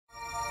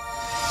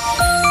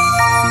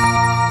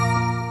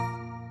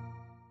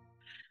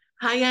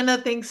Hi, Anna.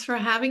 Thanks for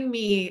having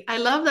me. I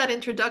love that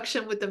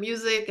introduction with the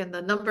music and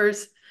the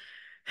numbers.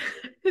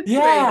 It's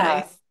very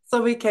Yeah, nice.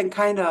 so we can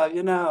kind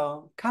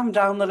of, calm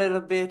down a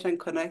little bit and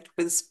connect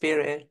with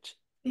spirit.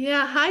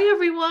 Yeah. Hi,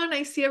 everyone.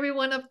 I see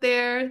everyone up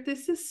there.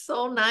 This is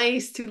so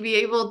nice to be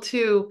able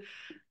to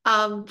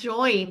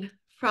join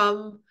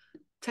from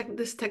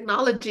this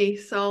technology.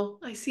 So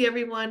I see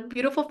everyone.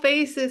 Beautiful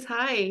faces.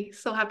 Hi.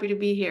 So happy to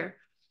be here.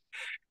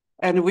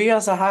 And we are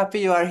so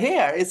happy you are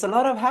here. It's a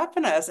lot of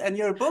happiness, and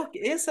your book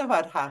is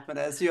about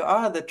happiness. You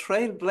are the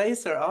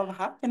trailblazer of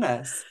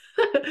happiness.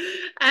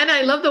 And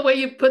I love the way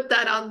you put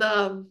that on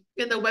the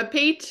in the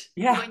webpage.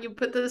 Yeah. When you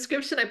put the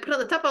description, I put on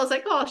the top, I was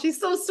like, oh, she's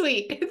so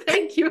sweet.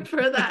 Thank you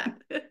for that.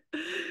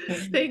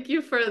 Thank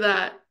you for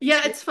that.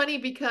 Yeah, it's funny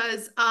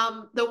because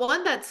the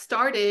one that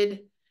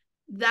started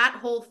that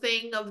whole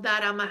thing of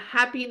that I'm a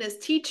happiness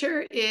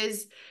teacher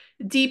is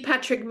D.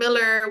 Patrick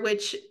Miller,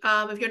 which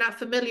if you're not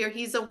familiar,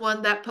 he's the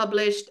one that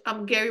published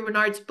Gary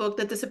Renard's book,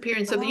 The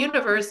Disappearance of the Oh,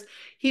 Universe.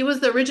 He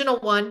was the original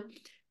one.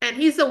 And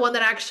he's the one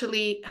that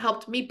actually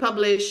helped me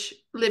publish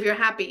Live Your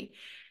Happy.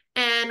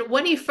 And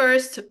when he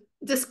first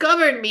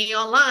discovered me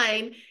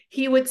online,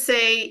 he would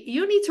say,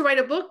 you need to write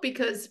a book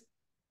because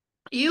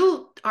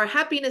you are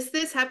happiness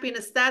this,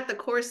 happiness that. The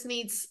course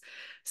needs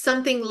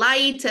something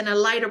light and a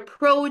light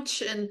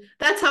approach. And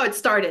that's how it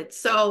started.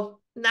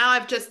 So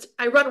now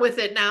I run with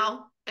it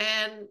now.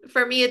 And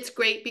for me, it's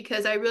great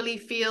because I really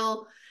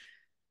feel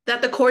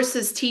that the course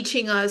is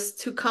teaching us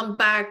to come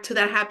back to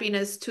that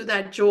happiness, to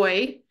that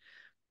joy.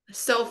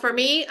 So for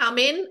me, I'm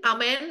in,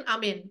 I'm in,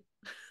 I'm in.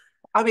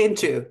 I'm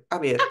into.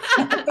 I'm in.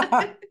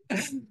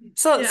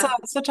 So Yeah.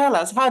 tell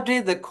us, how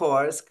did the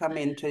course come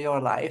into your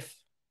life?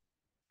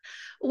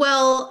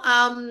 Well,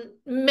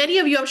 many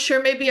of you, I'm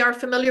sure, maybe are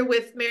familiar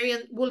with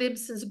Marianne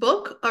Williamson's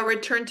book, A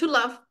Return to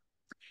Love.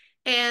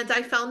 And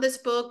I found this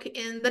book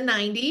in the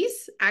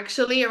 90s,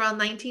 actually around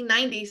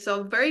 1990, so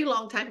a very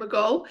long time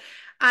ago.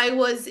 I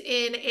was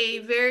in a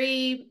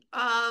very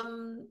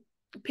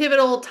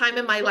pivotal time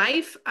in my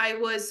life. I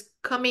was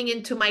coming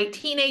into my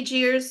teenage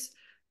years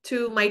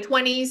to my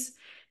 20s,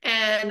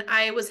 and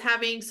I was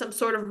having some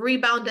sort of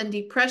rebound and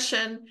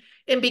depression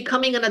in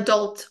becoming an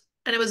adult.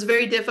 And it was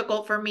very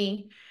difficult for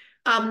me.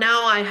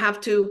 Now I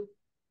have to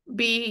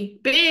be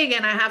big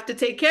and I have to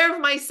take care of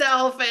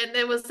myself. And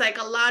it was like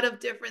a lot of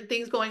different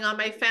things going on.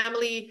 My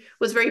family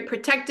was very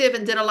protective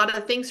and did a lot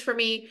of things for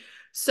me.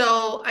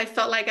 So I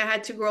felt like I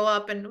had to grow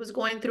up and was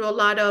going through a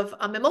lot of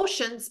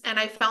emotions. And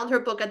I found her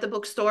book at the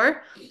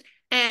bookstore.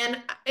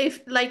 And if,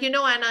 like,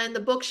 Anna, in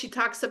the book, she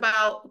talks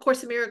about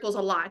Course in Miracles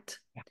a lot.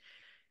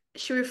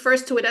 She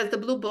refers to it as the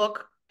blue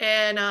book.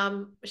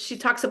 And she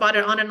talks about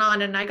it on and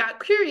on. And I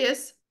got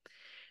curious,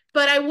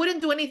 but I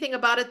wouldn't do anything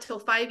about it till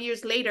 5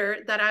 years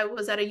later that I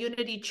was at a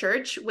Unity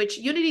church, which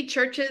Unity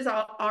churches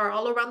are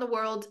all around the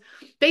world,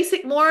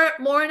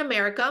 more in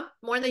America,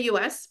 more in the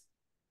US.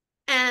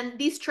 And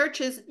these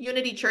churches,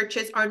 Unity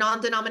churches, are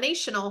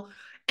non-denominational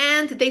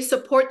and they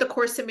support the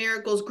Course in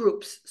Miracles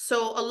groups.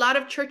 So a lot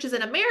of churches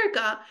in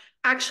America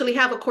actually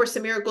have a Course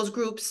in Miracles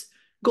groups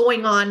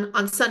going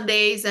on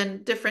Sundays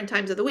and different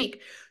times of the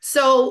week.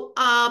 So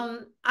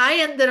I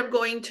ended up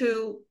going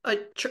to a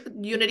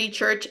Unity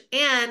church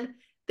and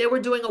they were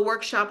doing a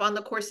workshop on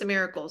the Course in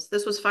Miracles.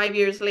 This was 5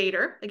 years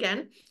later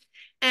again.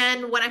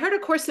 And when I heard A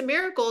Course in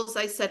Miracles,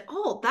 I said,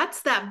 oh,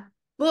 that's that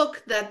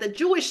book that the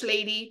Jewish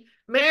lady,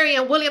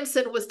 Marianne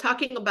Williamson, was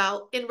talking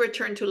about in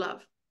Return to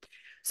Love.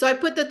 So I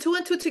put the two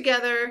and two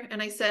together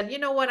and I said, you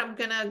know what? I'm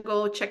going to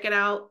go check it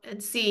out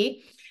and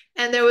see.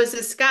 And there was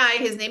this guy,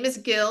 his name is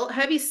Gil,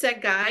 heavy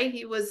set guy.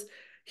 He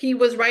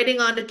was writing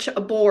on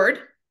a board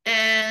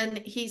and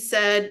he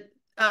said,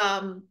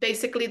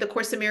 basically the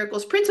Course in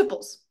Miracles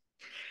principles.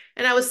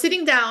 And I was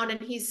sitting down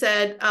and he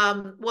said,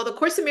 well, the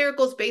Course in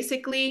Miracles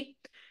basically,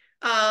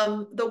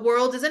 the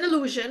world is an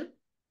illusion.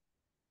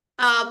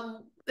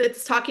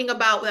 It's talking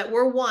about that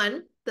we're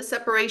one, the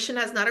separation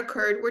has not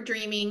occurred, we're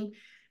dreaming.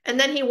 And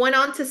then he went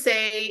on to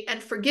say,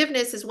 and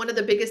forgiveness is one of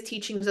the biggest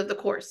teachings of the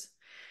Course.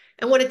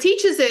 And what it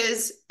teaches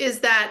is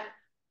that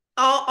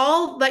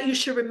all that you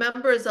should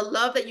remember is the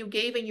love that you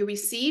gave and you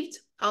received.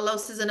 All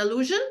else is an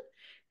illusion.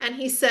 And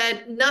he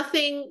said,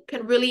 nothing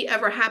can really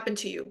ever happen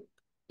to you,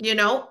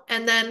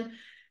 and then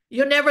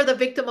you're never the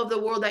victim of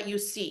the world that you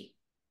see.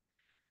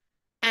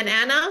 And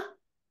Anna,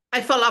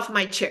 I fell off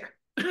my chair.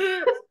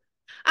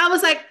 I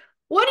was like,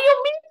 what do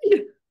you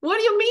mean? What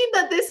do you mean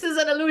that this is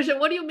an illusion?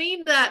 What do you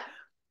mean that?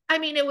 I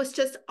mean, it was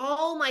just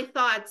all my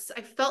thoughts.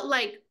 I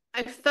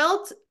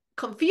felt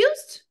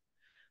confused,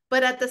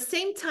 but at the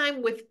same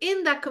time,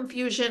 within that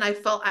confusion, I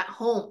felt at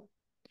home,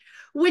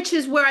 which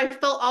is where I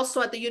felt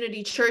also at the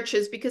Unity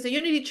churches, because the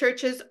Unity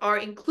churches are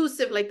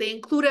inclusive, like they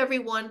include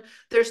everyone.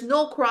 There's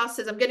no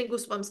crosses. I'm getting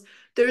goosebumps.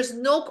 There's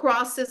no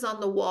crosses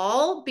on the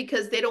wall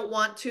because they don't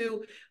want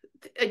to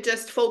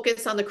just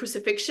focus on the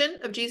crucifixion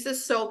of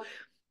Jesus. So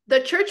the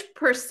church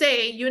per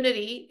se,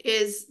 Unity,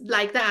 is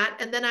like that.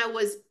 And then I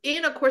was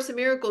in a Course in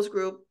Miracles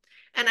group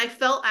and I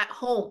felt at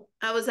home.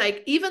 I was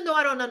like, even though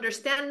I don't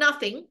understand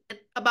nothing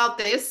about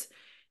this,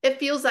 it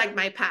feels like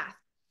my path.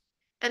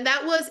 And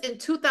that was in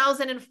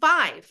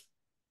 2005.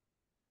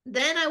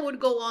 Then I would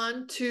go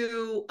on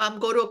to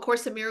go to a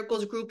Course in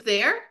Miracles group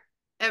there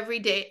every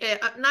day.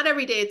 Not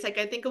every day. It's like,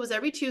 I think it was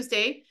every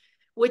Tuesday,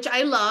 which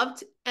I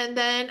loved. And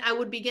then I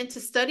would begin to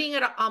studying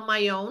it on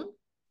my own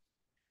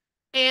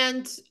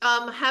and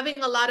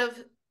having a lot of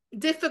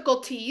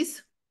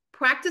difficulties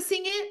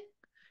practicing it,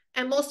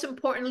 and most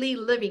importantly,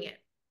 living it.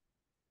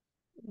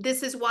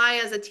 This is why,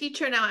 as a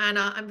teacher now,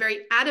 Anna, I'm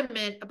very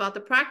adamant about the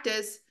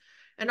practice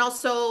and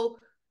also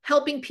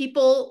helping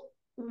people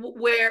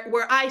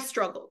where I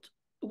struggled,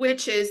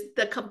 which is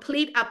the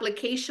complete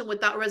application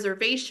without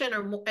reservation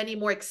or any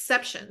more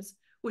exceptions,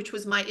 which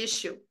was my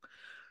issue.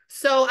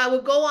 So I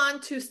would go on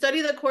to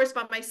study the course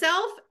by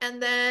myself,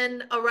 and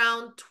then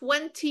around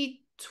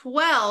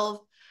 2012,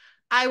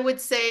 I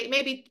would say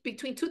maybe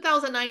between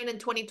 2009 and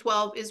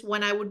 2012 is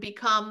when I would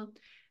become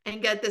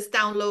and get this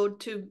download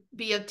to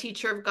be a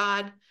teacher of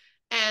God.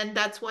 And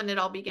that's when it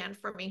all began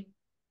for me.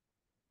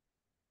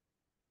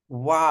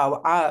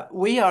 Wow,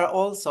 we are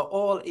also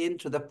all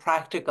into the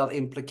practical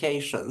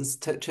implications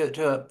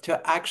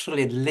to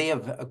actually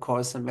live A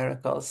Course in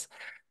Miracles.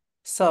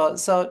 So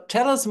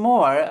tell us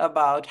more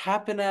about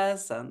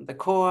happiness and the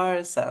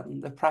course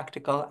and the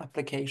practical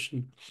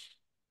application.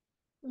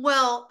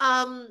 Well,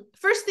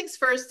 first things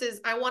first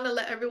is I want to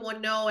let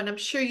everyone know, and I'm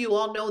sure you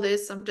all know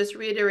this, I'm just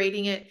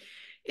reiterating it,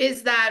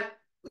 is that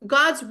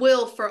God's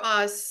will for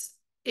us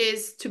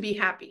is to be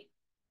happy,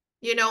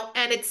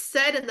 and it's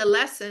said in the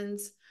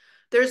lessons.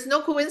 There's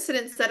no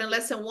coincidence that in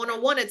lesson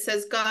 101, it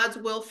says God's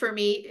will for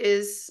me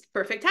is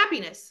perfect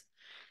happiness.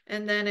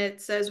 And then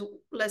it says,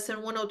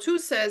 lesson 102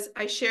 says,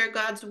 I share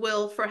God's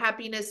will for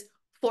happiness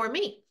for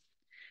me.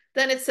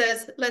 Then it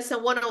says,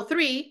 lesson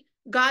 103,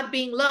 God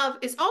being love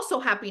is also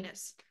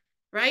happiness,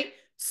 right?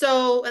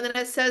 So, and then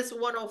it says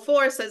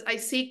 104 says, I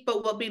seek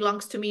but what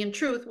belongs to me in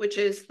truth, which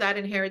is that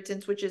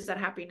inheritance, which is that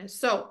happiness.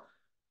 So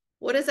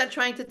what is that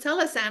trying to tell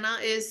us, Anna,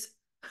 is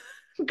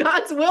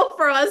God's will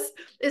for us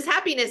is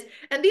happiness.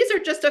 And these are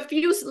just a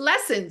few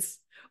lessons,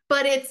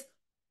 but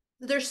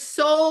there's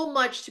so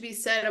much to be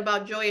said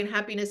about joy and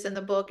happiness in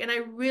the book. And I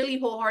really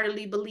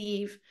wholeheartedly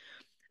believe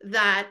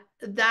that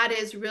that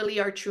is really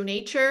our true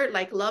nature,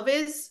 like love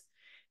is.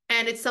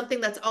 And it's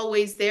something that's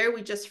always there.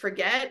 We just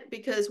forget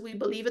because we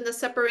believe in the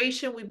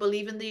separation. We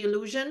believe in the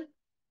illusion.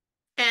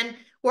 And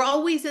we're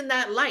always in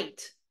that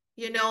light,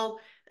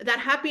 that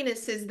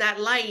happiness is that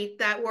light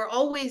that we're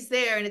always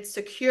there, and it's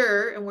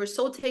secure and we're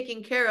so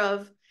taken care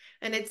of.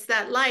 And it's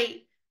that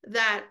light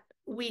that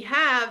we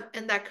have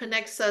and that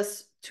connects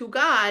us to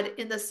God,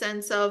 in the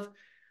sense of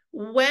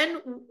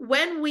when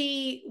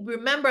we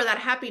remember that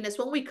happiness,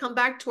 when we come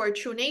back to our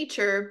true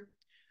nature,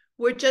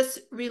 we're just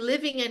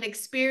reliving and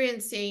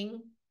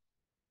experiencing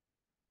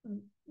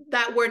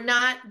that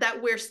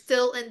we're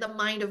still in the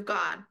mind of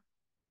God.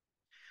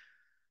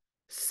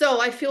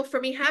 So I feel for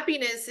me,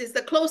 happiness is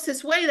the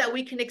closest way that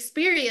we can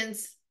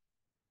experience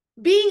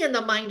being in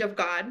the mind of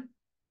God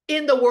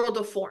in the world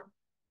of form,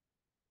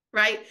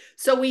 right?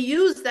 So we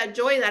use that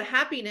joy, that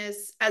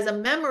happiness as a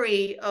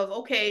memory of,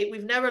 okay,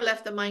 we've never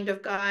left the mind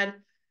of God.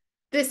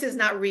 This is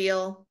not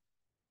real.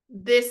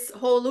 This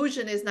whole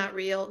illusion is not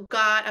real.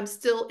 God, I'm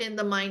still in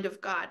the mind of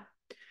God.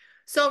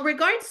 So in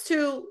regards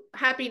to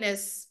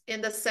happiness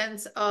in the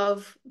sense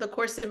of the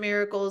Course in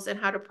Miracles and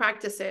how to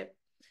practice it,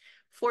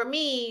 for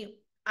me,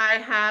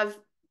 I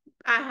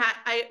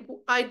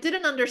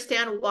didn't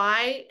understand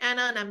why,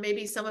 Anna, and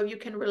maybe some of you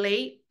can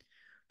relate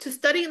to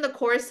studying the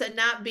course and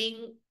not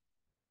being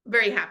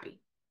very happy,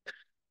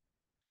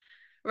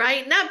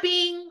 right? Not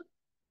being,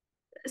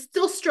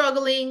 still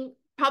struggling,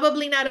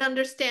 probably not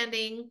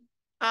understanding,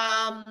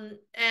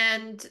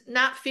 and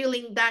not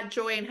feeling that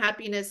joy and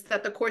happiness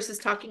that the course is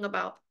talking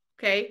about.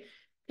 Okay.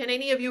 Can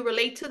any of you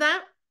relate to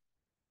that?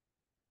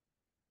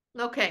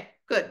 Okay,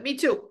 good. Me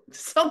too.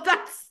 So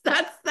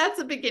that's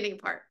the beginning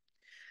part.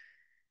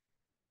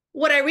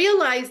 What I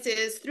realized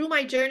is through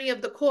my journey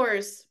of the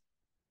course,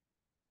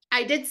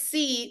 I did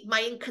see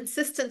my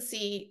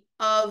inconsistency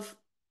of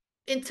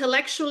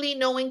intellectually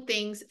knowing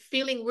things,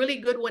 feeling really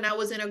good when I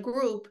was in a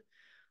group,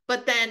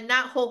 but then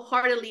not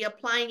wholeheartedly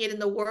applying it in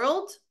the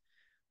world,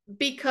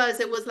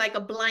 because it was like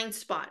a blind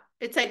spot.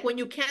 It's like when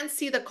you can't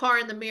see the car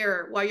in the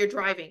mirror while you're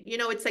driving,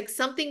 it's like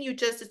something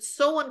it's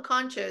so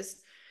unconscious.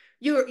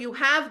 You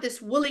have this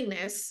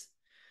willingness,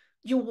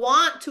 you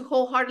want to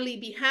wholeheartedly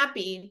be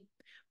happy,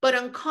 but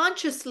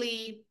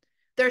unconsciously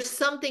there's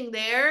something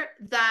there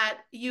that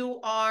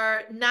you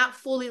are not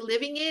fully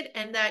living it,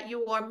 and that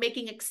you are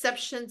making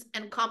exceptions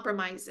and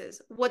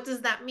compromises. What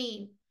does that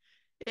mean?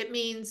 It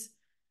means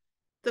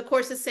the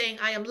course is saying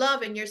I am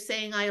love, and you're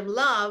saying I am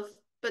love,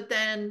 but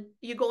then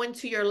you go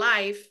into your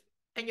life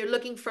and you're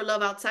looking for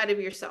love outside of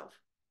yourself,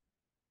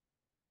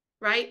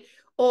 right?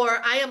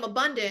 Or I am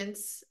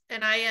abundance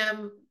and I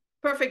am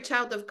perfect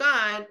child of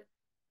God,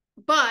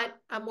 but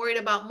I'm worried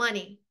about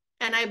money.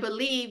 And I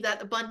believe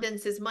that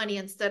abundance is money,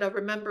 instead of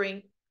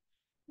remembering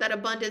that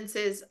abundance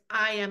is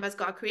I am as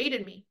God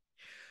created me.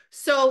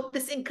 So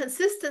this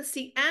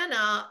inconsistency,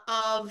 Anna,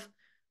 of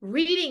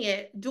reading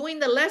it, doing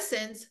the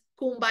lessons,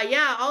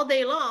 kumbaya all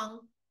day long,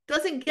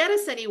 doesn't get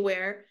us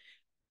anywhere,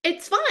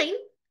 it's fine,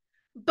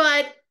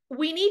 but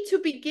we need to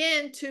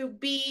begin to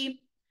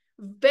be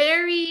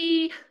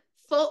very,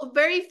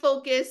 very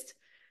focused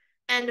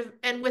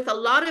and with a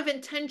lot of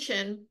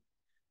intention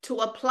to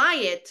apply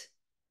it.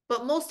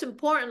 But most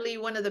importantly,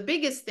 one of the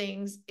biggest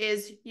things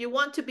is you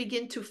want to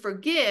begin to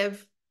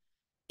forgive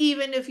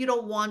even if you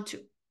don't want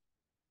to.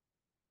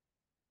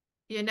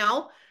 You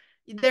know,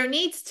 there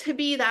needs to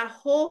be that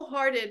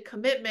wholehearted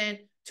commitment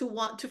to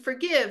want to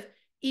forgive,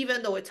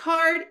 even though it's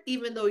hard,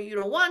 even though you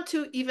don't want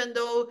to, even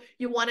though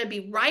you want to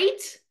be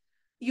right.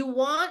 You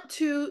want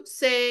to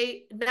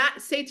say,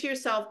 not say to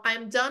yourself,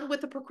 I'm done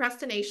with the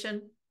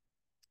procrastination.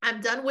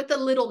 I'm done with the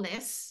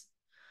littleness.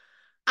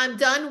 I'm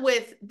done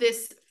with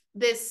this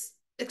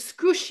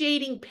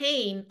excruciating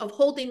pain of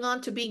holding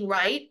on to being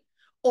right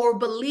or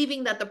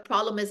believing that the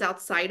problem is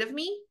outside of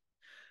me.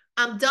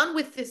 I'm done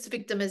with this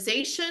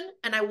victimization,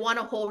 and I want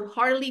to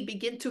wholeheartedly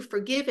begin to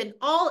forgive in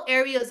all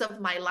areas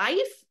of my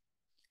life,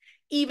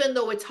 even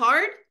though it's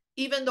hard,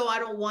 even though I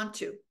don't want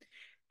to.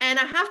 And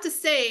I have to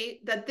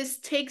say that this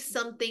takes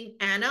something,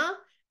 Anna,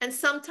 and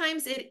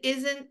sometimes it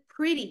isn't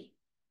pretty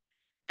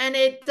and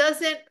it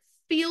doesn't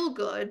feel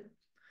good.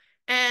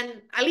 And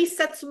at least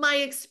that's my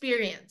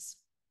experience.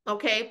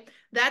 Okay.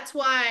 That's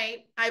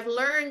why I've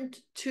learned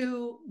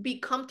to be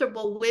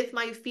comfortable with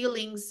my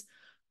feelings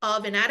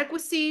of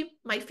inadequacy,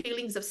 my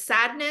feelings of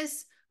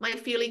sadness, my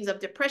feelings of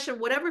depression,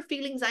 whatever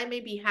feelings I may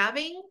be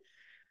having.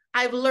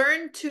 I've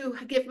learned to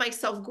give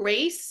myself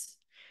grace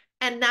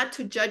and not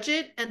to judge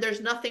it. And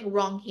there's nothing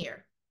wrong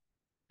here.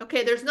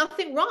 Okay, there's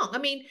nothing wrong. I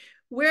mean,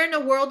 we're in a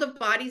world of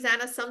bodies,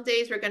 Anna. Some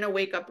days we're going to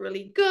wake up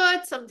really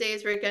good. Some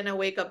days we're going to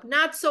wake up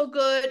not so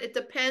good. It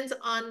depends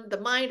on the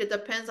mind. It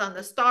depends on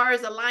the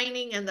stars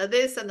aligning and the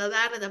this and the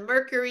that and the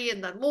Mercury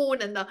and the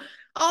moon and the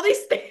all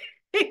these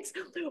things.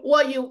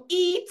 What you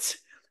eat,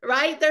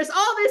 right? There's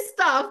all this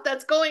stuff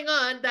that's going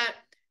on that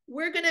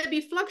we're going to be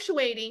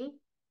fluctuating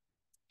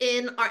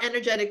in our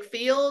energetic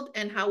field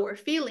and how we're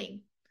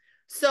feeling.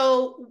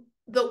 So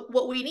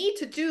what we need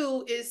to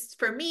do is,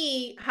 for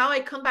me, how I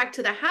come back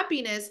to the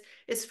happiness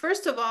is,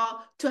 first of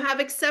all, to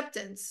have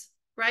acceptance,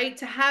 right?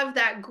 To have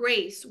that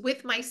grace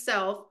with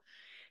myself,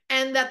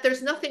 and that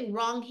there's nothing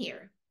wrong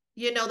here.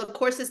 You know, the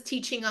course is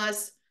teaching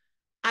us,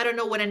 I don't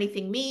know what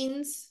anything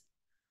means.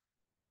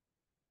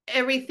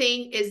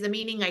 Everything is the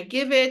meaning I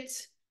give it.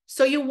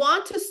 So you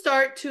want to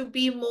start to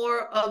be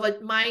more of a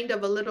mind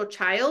of a little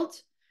child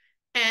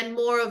and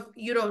more of,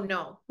 you don't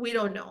know, we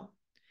don't know.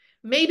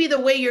 Maybe the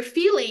way you're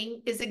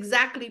feeling is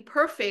exactly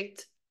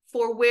perfect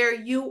for where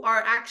you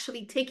are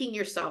actually taking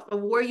yourself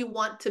and where you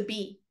want to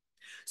be.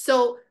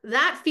 So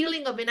that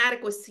feeling of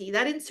inadequacy,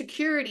 that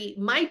insecurity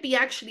might be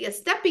actually a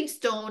stepping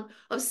stone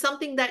of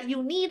something that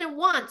you need and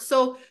want.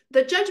 So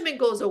the judgment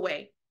goes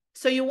away.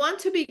 So you want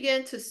to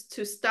begin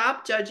to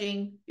stop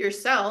judging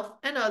yourself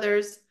and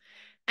others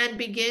and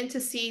begin to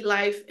see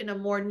life in a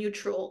more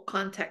neutral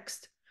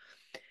context.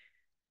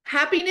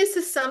 Happiness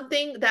is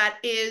something that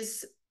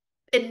is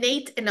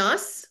innate in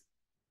us,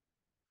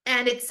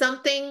 and it's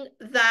something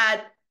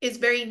that is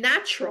very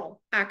natural,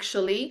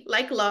 actually,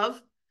 like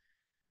love.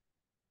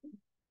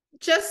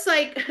 Just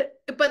like,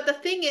 but the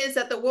thing is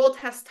that the world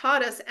has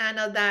taught us,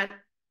 Anna, that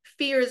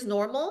fear is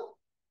normal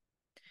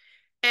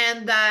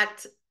and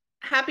that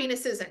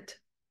happiness isn't.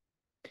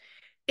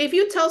 If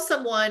you tell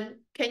someone,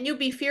 can you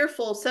be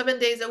fearful 7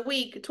 days a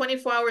week,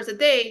 24 hours a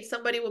day?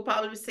 Somebody will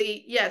probably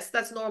say, yes,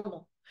 that's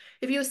normal.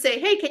 If you say,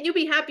 hey, can you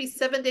be happy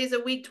 7 days a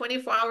week,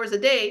 24 hours a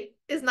day?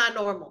 Is not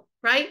normal,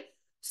 right?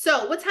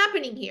 So what's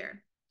happening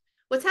here?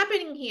 What's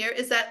happening here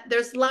is that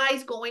there's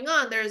lies going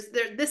on.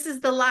 This is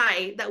the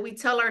lie that we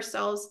tell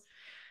ourselves.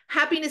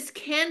 Happiness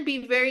can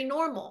be very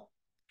normal.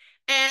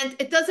 And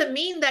it doesn't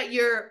mean that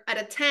you're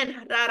at a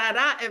 10 rah, rah,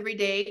 rah, every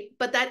day,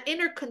 but that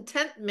inner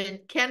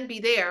contentment can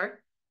be there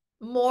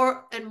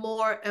more and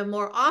more and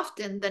more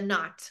often than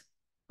not.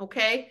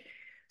 Okay.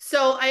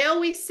 So I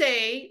always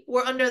say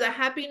we're under the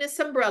happiness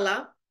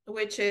umbrella,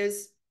 which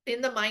is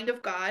in the mind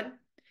of God.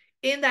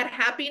 In that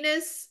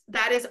happiness,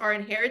 that is our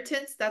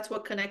inheritance. That's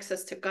what connects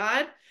us to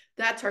God.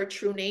 That's our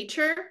true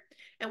nature.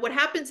 And what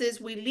happens is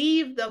we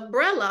leave the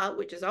umbrella,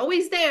 which is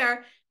always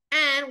there,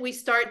 and we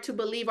start to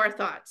believe our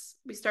thoughts.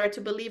 We start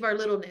to believe our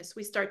littleness.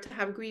 We start to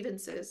have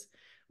grievances.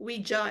 We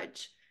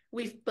judge.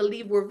 We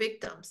believe we're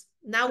victims.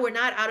 Now we're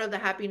not out of the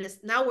happiness.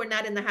 Now we're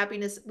not in the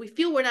happiness. We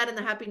feel we're not in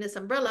the happiness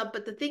umbrella.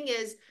 But the thing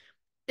is,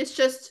 it's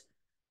just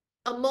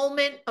a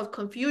moment of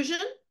confusion.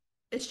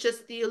 It's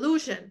just the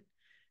illusion.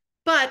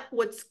 But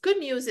what's good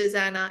news is,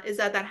 Anna, is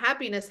that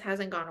happiness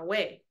hasn't gone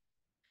away.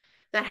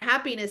 That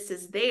happiness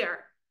is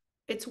there.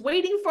 It's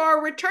waiting for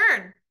our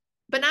return,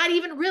 but not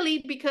even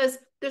really, because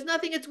there's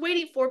nothing it's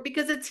waiting for,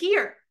 because it's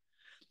here.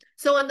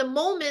 So in the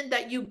moment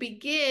that you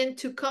begin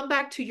to come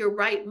back to your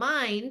right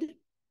mind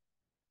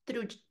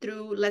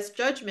through less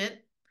judgment,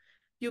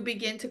 you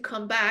begin to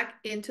come back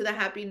into the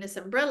happiness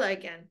umbrella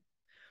again.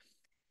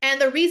 And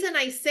the reason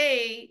I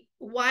say,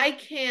 why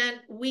can't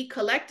we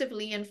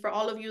collectively, and for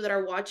all of you that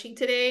are watching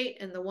today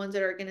and the ones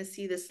that are going to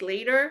see this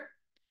later,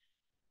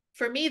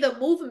 For me, the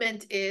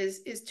movement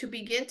is to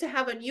begin to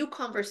have a new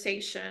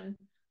conversation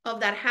of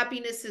that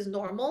happiness is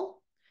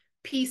normal,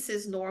 peace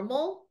is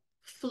normal,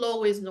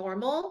 flow is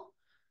normal,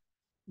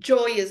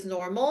 joy is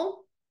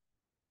normal.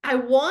 I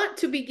want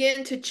to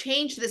begin to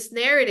change this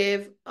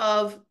narrative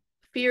of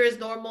fear is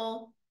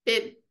normal,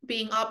 it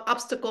being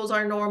obstacles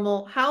are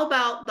normal. How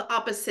about the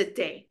opposite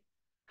day?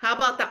 How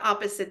about the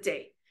opposite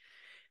day?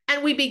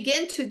 And we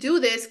begin to do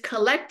this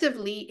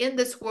collectively in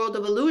this world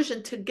of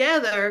illusion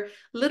together,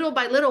 little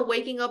by little,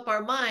 waking up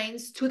our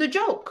minds to the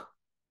joke,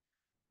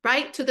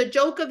 right? To the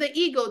joke of the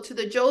ego, to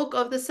the joke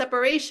of the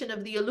separation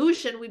of the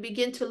illusion. We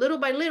begin to little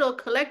by little,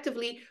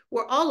 collectively,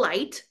 we're all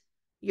light.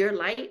 You're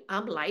light,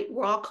 I'm light.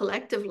 We're all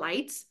collective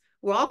lights.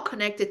 We're all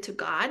connected to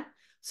God.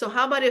 So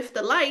how about if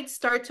the lights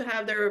start to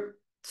have their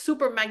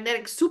super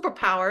magnetic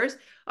superpowers,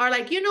 are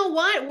like, you know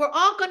what? We're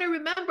all going to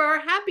remember our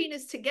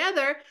happiness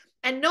together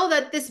and know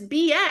that this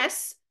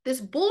BS,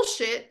 this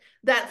bullshit,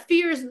 that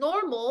fear is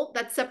normal,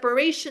 that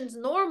separation's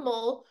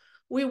normal,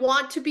 we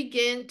want to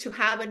begin to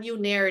have a new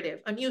narrative,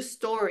 a new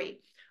story,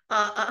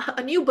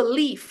 a new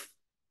belief,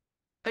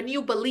 a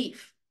new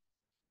belief.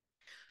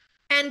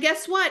 And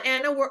guess what,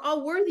 Anna? We're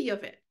all worthy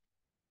of it.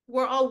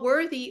 We're all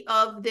worthy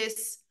of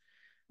this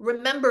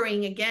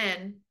remembering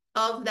again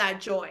of that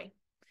joy.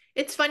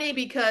 It's funny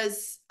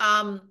because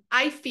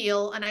I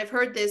feel, and I've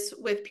heard this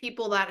with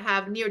people that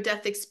have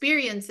near-death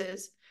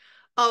experiences,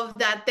 of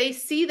that they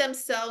see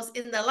themselves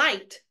in the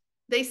light.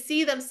 They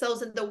see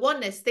themselves in the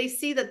oneness. They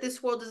see that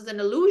this world is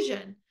an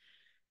illusion.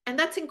 And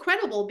that's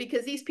incredible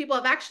because these people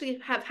have actually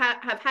have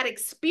had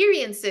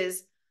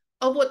experiences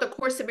of what the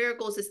Course in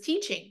Miracles is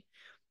teaching.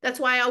 That's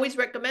why I always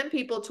recommend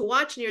people to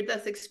watch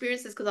near-death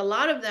experiences, because a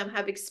lot of them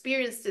have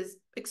experienced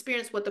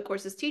what the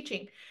Course is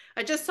teaching.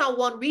 I just saw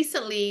one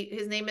recently.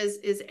 His name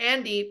is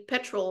Andy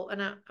Petrol,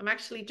 and I'm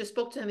actually just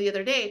spoke to him the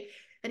other day,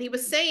 and he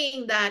was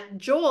saying that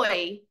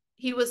joy,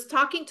 he was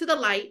talking to the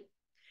light,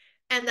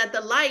 and that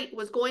the light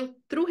was going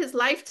through his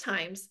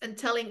lifetimes and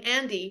telling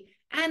Andy,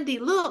 Andy,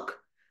 look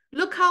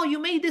how you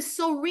made this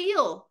so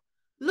real.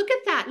 Look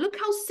at that. Look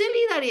how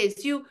silly that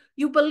is.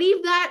 You believe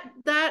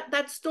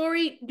that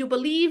story. You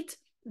believed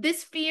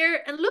this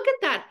fear, and look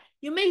at that.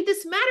 You made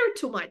this matter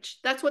too much.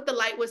 That's what the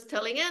light was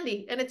telling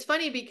Andy. And it's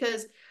funny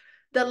because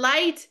the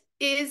light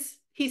is,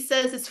 he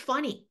says, it's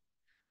funny.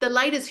 The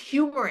light is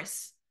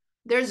humorous.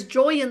 There's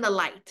joy in the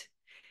light.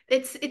 They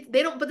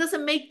don't, but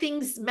doesn't make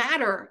things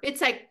matter.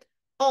 It's like,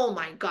 oh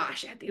my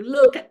gosh, Andy,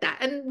 look at that.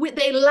 And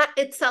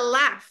it's a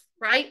laugh,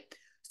 right?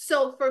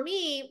 So for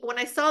me, when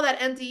I saw that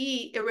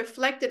NDE, it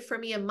reflected for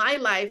me in my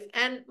life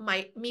and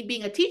me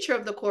being a teacher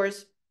of the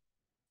Course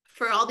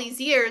for all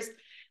these years,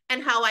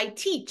 and how I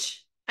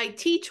teach. I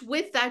teach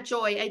with that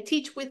joy. I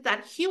teach with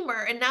that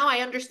humor. And now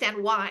I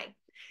understand why.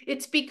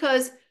 It's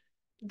because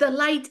the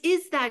light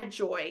is that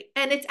joy.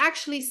 And it's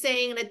actually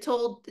saying, and it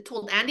told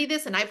Andy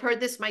this, and I've heard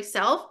this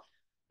myself,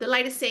 the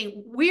light is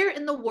saying, we're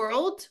in the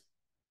world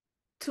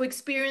to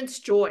experience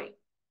joy.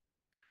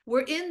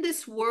 We're in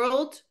this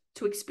world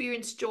to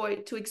experience joy,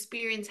 to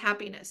experience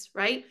happiness,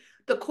 right?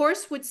 The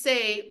Course would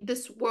say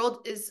this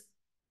world is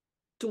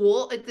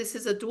dual. This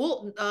is a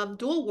dual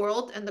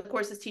world, and the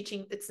Course is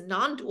teaching it's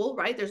non-dual,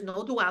 right? There's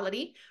no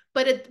duality,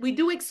 but we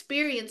do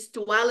experience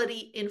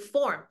duality in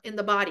form, in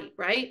the body,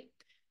 right?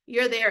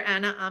 You're there,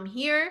 Anna, I'm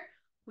here.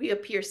 We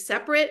appear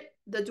separate,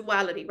 the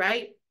duality,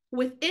 right?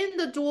 Within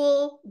the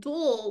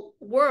dual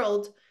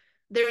world,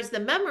 there's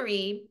the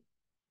memory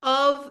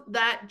of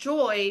that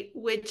joy,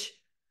 which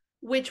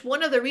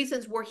one of the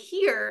reasons we're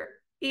here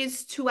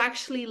is to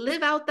actually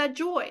live out that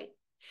joy.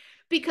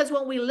 Because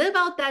when we live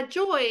out that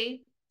joy,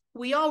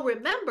 we all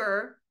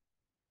remember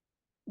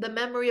the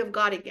memory of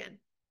God again,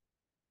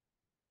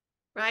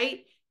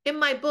 right? In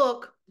my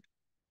book,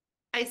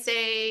 I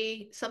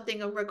say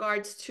something in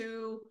regards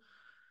to,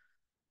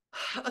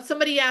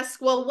 somebody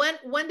asked, well,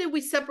 when did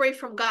we separate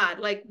from God?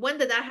 Like, when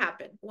did that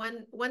happen?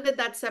 When did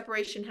that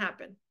separation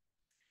happen?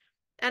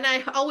 And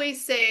I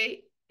always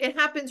say, it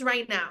happens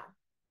right now,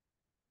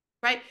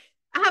 right?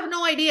 I have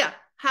no idea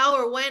how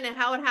or when and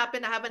how it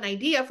happened. I have an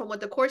idea from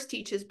what the Course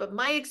teaches, but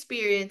my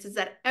experience is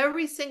that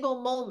every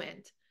single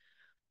moment,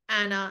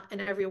 Anna and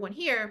everyone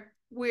here,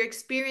 we're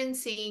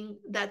experiencing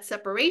that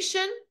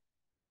separation,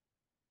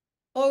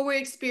 or we're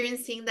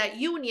experiencing that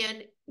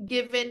union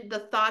given the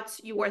thoughts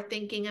you are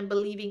thinking and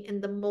believing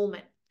in the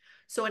moment.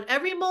 So in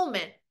every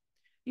moment,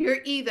 you're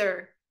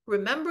either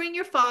remembering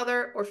your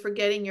father or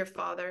forgetting your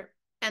father.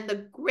 And the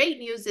great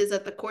news is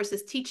that the Course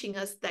is teaching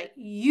us that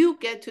you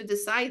get to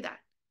decide that.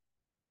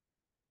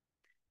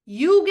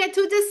 You get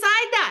to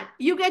decide that.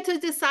 You get to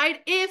decide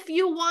if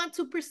you want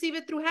to perceive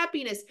it through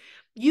happiness.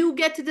 You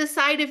get to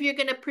decide if you're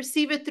going to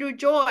perceive it through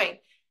joy.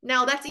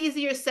 Now, that's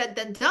easier said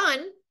than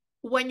done.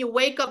 When you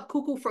wake up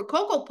cuckoo for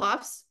Cocoa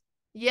Puffs,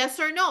 yes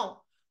or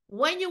no?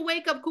 When you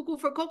wake up cuckoo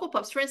for Cocoa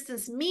Puffs, for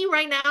instance, me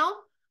right now,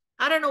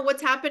 I don't know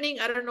what's happening.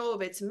 I don't know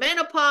if it's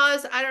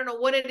menopause. I don't know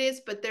what it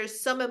is, but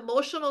there's some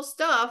emotional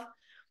stuff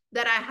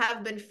that I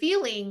have been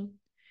feeling.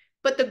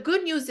 But the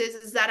good news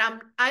is that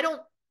I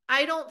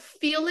don't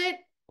feel it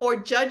or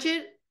judge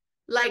it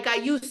like I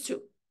used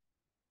to.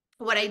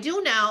 what I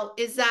do now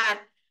is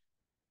that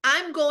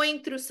I'm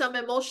going through some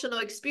emotional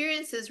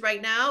experiences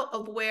right now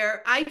of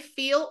where I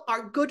feel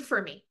are good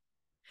for me.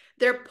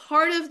 They're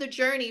part of the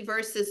journey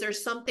versus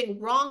there's something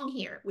wrong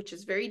here, which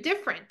is very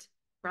different,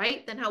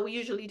 right, than how we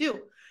usually do.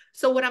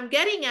 So what I'm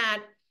getting at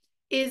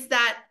is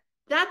that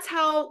that's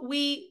how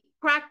we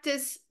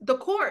practice the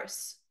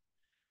course,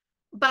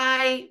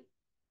 by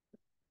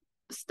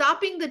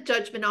stopping the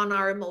judgment on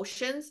our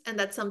emotions and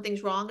that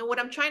something's wrong. And what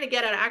I'm trying to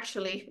get at,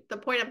 actually, the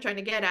point I'm trying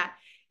to get at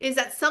is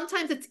that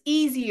sometimes it's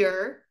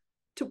easier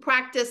to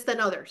practice than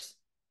others.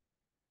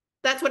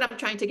 That's what I'm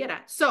trying to get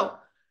at. So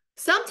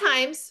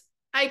sometimes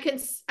I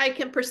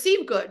can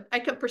perceive good. I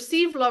can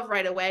perceive love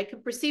right away. I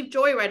can perceive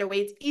joy right away.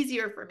 It's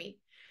easier for me.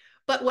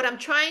 But what I'm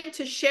trying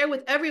to share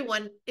with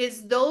everyone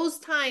is those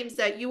times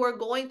that you are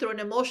going through an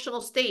emotional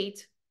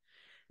state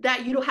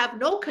that you have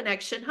no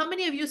connection. How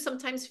many of you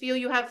sometimes feel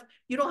you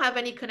don't have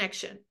any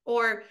connection,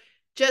 or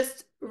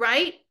just,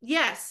 right?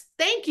 Yes.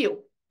 Thank you.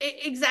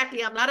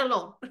 Exactly. I'm not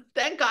alone.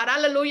 Thank God.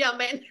 Hallelujah,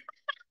 man.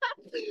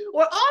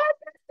 We're all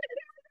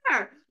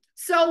there.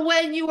 So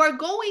when you are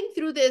going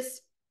through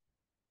this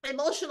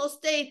emotional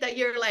state that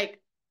you're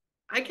like,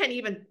 I can't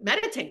even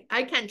meditate,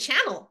 I can't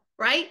channel,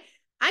 right?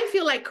 I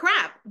feel like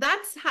crap.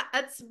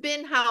 That's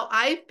been how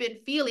I've been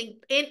feeling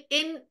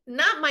in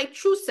not my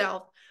true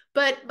self,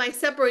 but my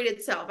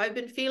separated self. I've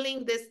been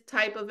feeling this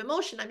type of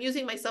emotion. I'm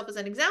using myself as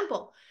an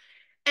example.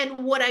 And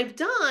what I've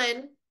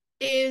done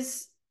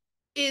is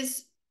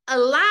is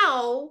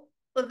allow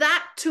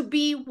that to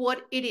be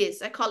what it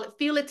is. I call it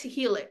feel it to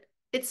heal it.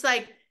 It's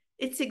like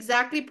it's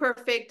exactly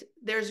perfect.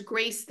 There's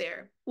grace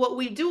there. What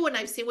we do, and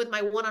I've seen with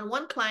my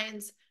one-on-one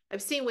clients,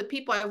 I've seen with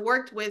people I've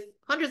worked with,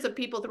 hundreds of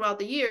people throughout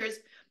the years,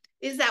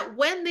 is that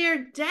when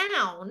they're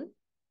down,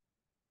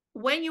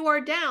 when you are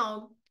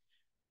down,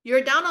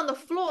 you're down on the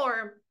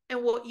floor,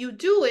 and what you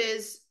do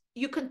is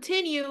you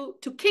continue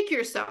to kick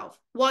yourself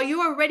while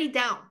you're already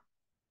down.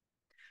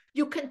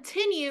 You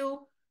continue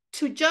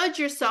to judge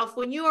yourself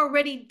when you're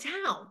already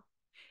down,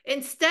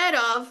 instead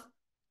of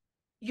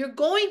you're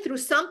going through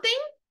something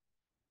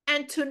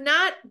and to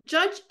not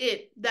judge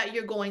it that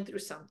you're going through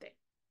something,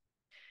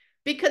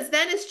 because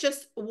then it's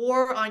just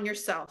war on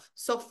yourself.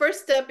 So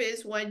first step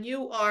is when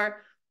you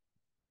are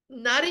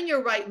not in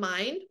your right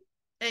mind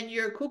and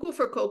you're cuckoo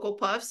for Cocoa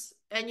Puffs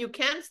and you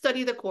can't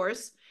study the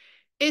course,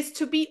 is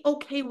to be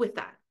okay with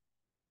that.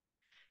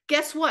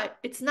 Guess what?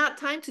 It's not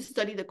time to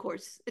study the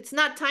course. It's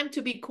not time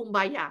to be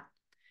kumbaya.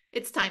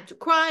 It's time to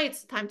cry.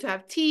 It's time to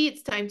have tea.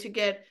 It's time to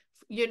get,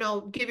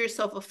 give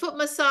yourself a foot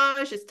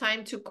massage. It's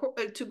time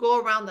to go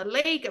around the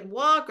lake and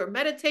walk or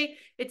meditate.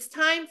 It's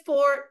time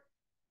for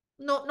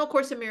no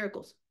Course in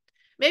Miracles.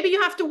 Maybe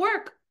you have to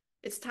work.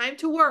 It's time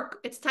to work.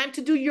 It's time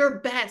to do your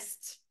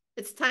best.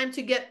 It's time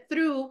to get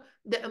through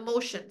the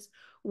emotions.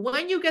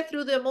 When you get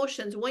through the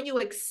emotions, when you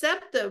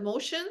accept the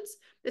emotions,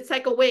 it's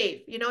like a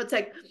wave. It's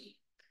like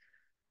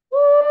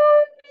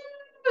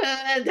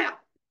and down,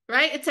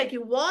 right? It's like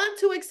you want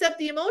to accept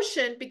the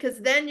emotion, because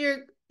then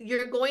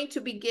you're going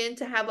to begin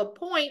to have a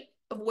point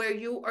of where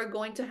you are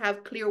going to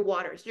have clear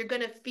waters. You're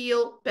going to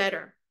feel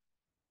better.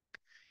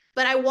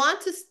 But I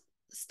want to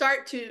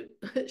start to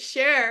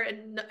share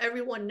and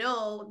everyone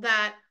know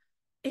that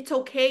it's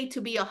okay to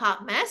be a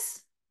hot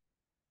mess,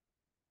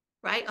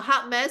 right? A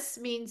hot mess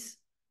means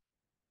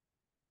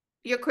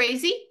you're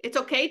crazy. It's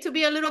okay to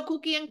be a little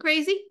kooky and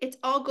crazy. It's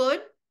all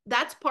good.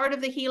 That's part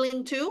of the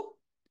healing too.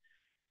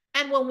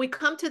 And when we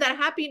come to that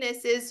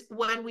happiness is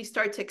when we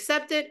start to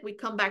accept it, we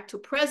come back to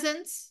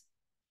presence.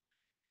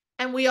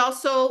 And we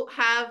also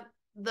have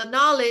the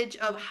knowledge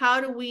of,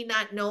 how do we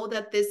not know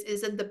that this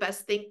isn't the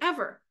best thing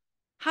ever?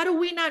 How do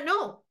we not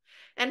know?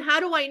 And how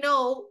do I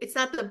know it's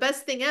not the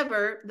best thing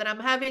ever, that I'm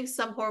having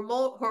some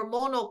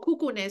hormonal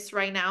cuckoo-ness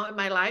right now in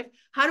my life?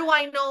 How do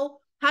I know?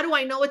 How do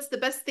I know it's the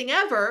best thing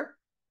ever?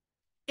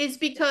 Is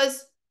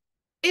because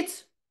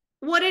it's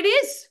what it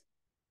is.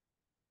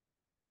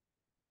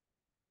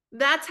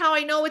 That's how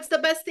I know it's the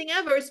best thing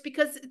ever, is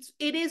because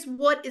it is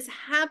what is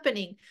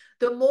happening.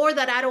 The more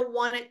that I don't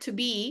want it to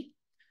be,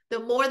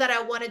 the more that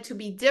I want it to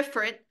be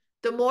different,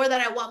 the more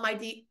that I want my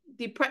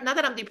not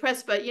that I'm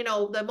depressed, but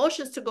the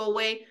emotions to go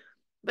away.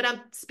 But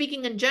I'm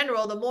speaking in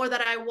general, the more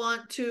that I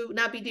want to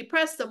not be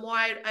depressed, the more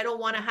I don't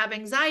want to have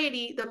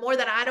anxiety, the more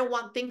that I don't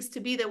want things to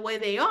be the way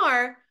they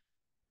are,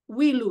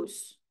 we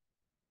lose.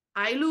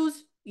 I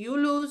lose, you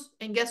lose,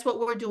 and guess what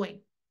we're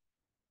doing?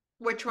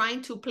 We're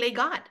trying to play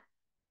God.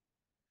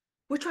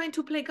 We're trying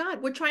to play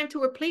God. We're trying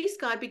to replace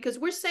God, because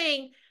we're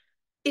saying,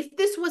 if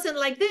this wasn't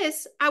like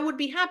this, I would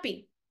be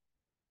happy.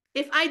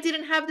 If I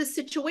didn't have this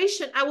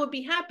situation, I would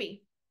be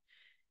happy.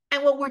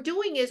 And what we're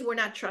doing is we're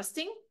not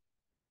trusting.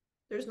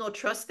 There's no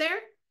trust there.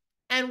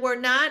 And we're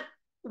not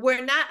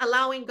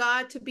allowing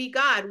God to be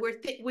God.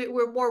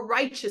 We're more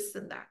righteous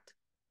than that.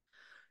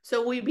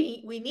 So we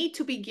need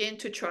to begin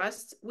to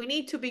trust. We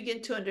need to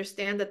begin to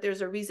understand that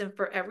there's a reason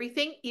for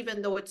everything,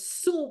 even though it's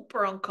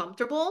super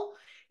uncomfortable.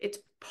 It's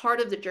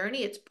part of the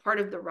journey. It's part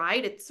of the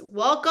ride. It's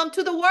welcome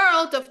to the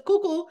world of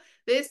cuckoo.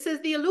 This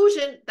is the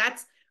illusion.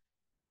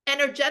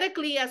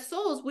 Energetically, as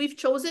souls, we've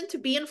chosen to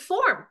be in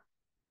form.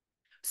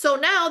 So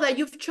now that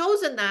you've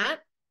chosen that,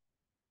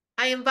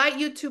 I invite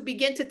you to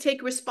begin to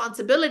take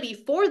responsibility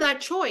for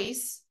that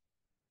choice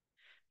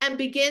and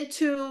begin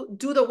to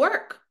do the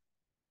work.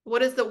 What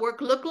does the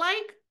work look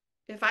like?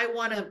 If I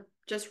want to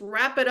just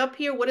wrap it up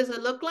here, what does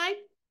it look like?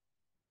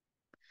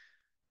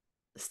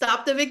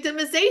 Stop the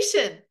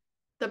victimization.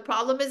 The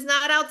problem is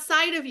not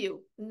outside of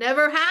you,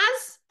 never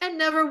has and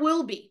never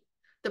will be.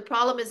 The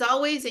problem is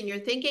always in your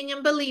thinking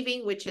and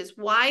believing, which is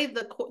why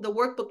the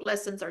workbook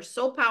lessons are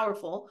so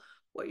powerful.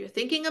 What you're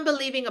thinking and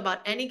believing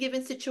about any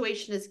given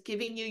situation is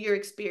giving you your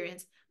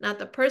experience, not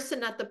the person,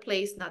 not the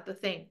place, not the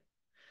thing.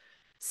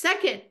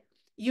 Second,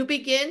 you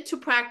begin to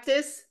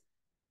practice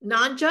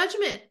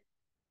non-judgment.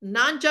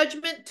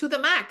 Non-judgment to the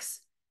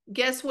max.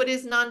 Guess what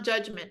is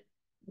non-judgment?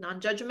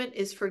 Non-judgment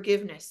is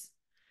forgiveness.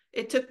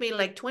 It took me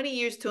like 20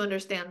 years to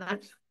understand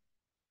that.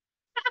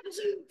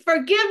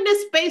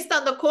 Forgiveness based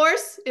on the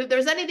course. If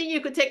there's anything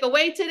you could take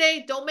away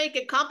today, don't make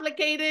it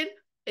complicated.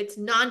 It's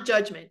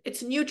non-judgment.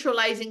 It's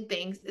neutralizing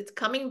things. It's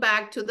coming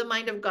back to the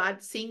mind of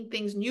God, seeing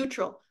things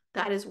neutral.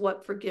 That is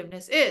what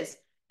forgiveness is.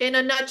 In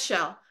a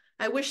nutshell,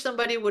 I wish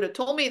somebody would have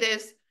told me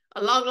this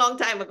a long, long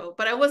time ago,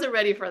 but I wasn't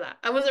ready for that.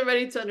 I wasn't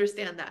ready to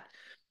understand that.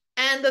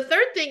 And the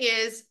third thing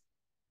is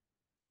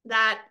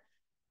that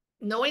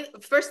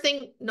first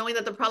thing, knowing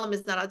that the problem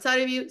is not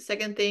outside of you.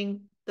 Second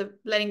thing, the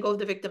letting go of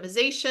the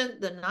victimization,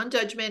 the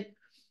non-judgment.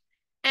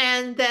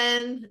 And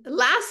then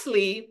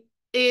lastly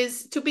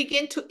is to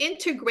begin to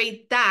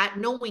integrate that,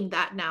 knowing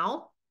that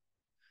now,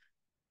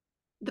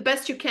 the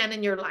best you can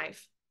in your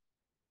life.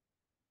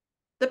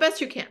 The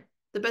best you can.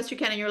 The best you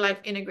can in your life,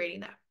 integrating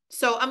that.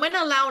 So I'm going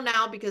to allow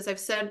now, because I've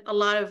said a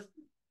lot of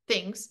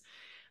things,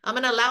 I'm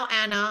going to allow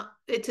Anna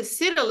to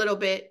sit a little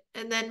bit,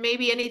 and then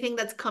maybe anything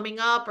that's coming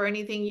up or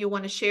anything you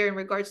want to share in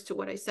regards to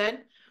what I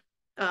said.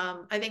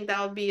 I think that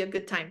would be a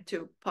good time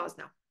to pause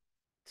now.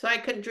 So I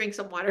could drink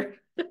some water.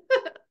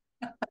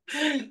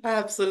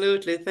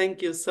 Absolutely.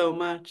 Thank you so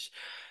much.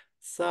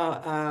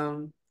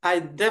 So I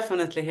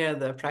definitely hear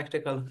the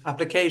practical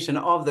application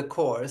of the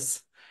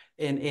course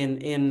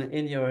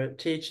in your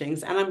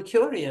teachings. And I'm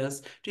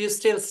curious, do you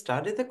still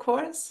study the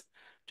course?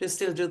 Do you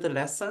still do the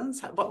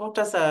lessons? What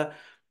does a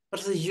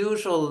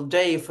usual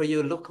day for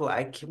you look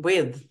like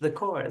with the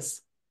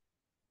course?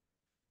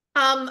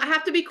 I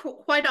have to be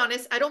quite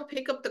honest. I don't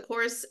pick up the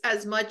course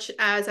as much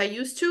as I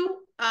used to.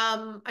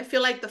 I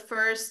feel like the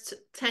first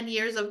 10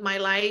 years of my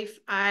life,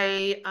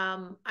 I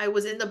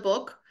was in the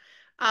book.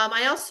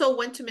 I also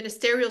went to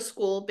ministerial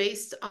school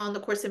based on the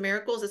Course in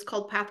Miracles. It's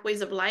called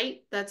Pathways of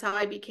Light. That's how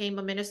I became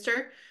a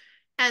minister.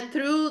 And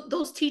through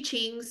those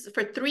teachings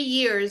for 3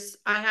 years,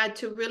 I had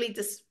to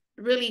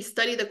really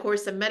study the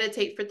course and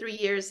meditate for 3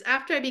 years.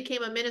 After I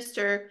became a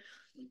minister,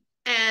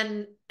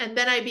 and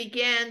then I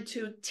began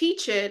to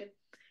teach it.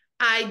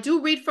 I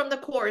do read from the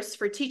course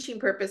for teaching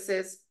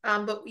purposes,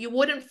 but you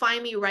wouldn't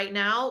find me right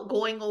now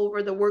going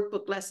over the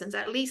workbook lessons,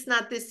 at least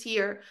not this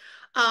year.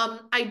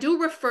 I do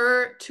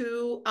refer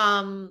to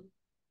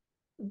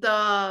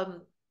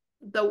the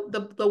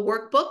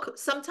workbook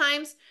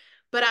sometimes,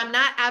 but I'm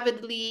not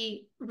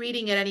avidly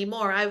reading it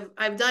anymore.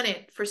 I've done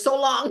it for so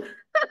long.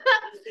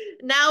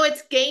 Now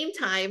it's game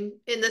time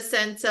in the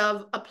sense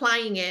of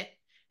applying it.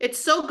 It's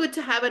so good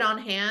to have it on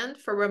hand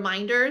for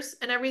reminders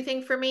and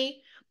everything for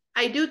me.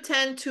 I do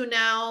tend to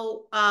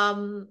now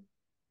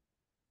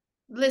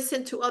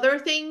listen to other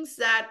things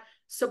that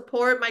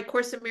support my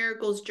Course in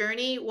Miracles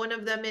journey. One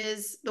of them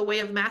is The Way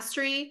of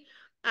Mastery.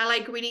 I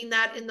like reading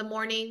that in the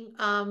morning,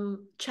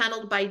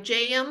 channeled by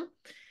ACIM.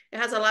 It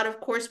has a lot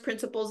of course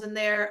principles in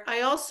there.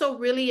 I also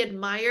really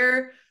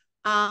admire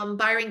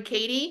Byron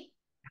Katie,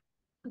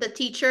 the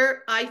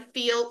teacher. I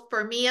feel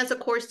for me as a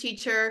course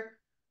teacher,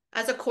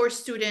 as a course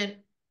student,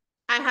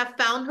 I have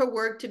found her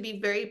work to be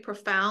very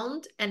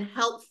profound and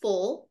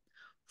helpful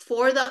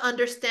for the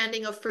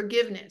understanding of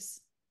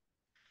forgiveness.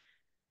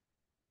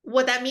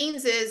 What that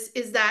means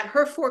is that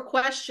her 4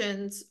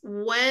 questions,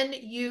 when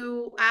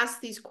you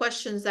ask these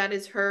questions, that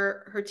is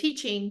her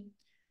teaching,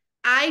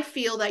 I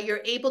feel that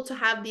you're able to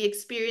have the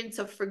experience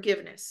of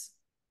forgiveness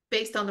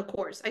based on the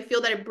course. I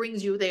feel that it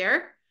brings you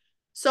there.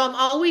 So I'm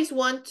always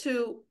one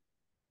to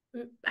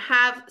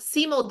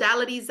see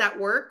modalities that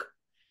work.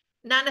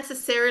 Not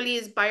necessarily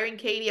is Byron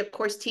Katie a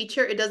course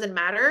teacher. It doesn't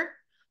matter.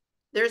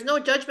 There's no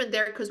judgment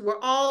there, because we're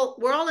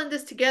all in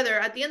this together.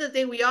 At the end of the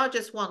day, we all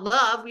just want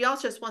love. We all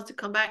just want to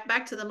come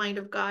back to the mind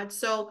of God.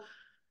 So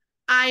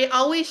I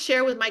always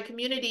share with my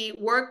community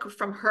work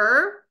from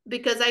her,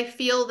 because I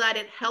feel that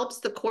it helps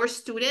the course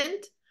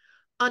student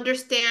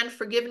understand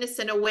forgiveness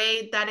in a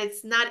way that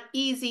it's not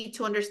easy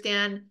to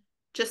understand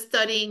just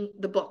studying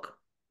the book.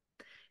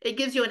 It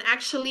gives you an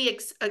actually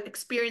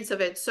experience of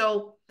it.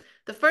 So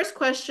the first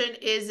question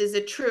is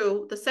it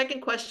true? The second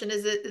question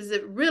is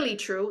it really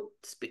true?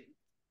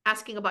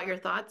 Asking about your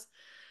thoughts.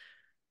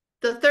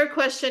 The third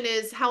question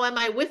is, how am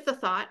I with the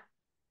thought?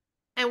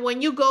 And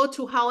when you go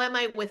to how am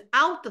I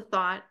without the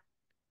thought,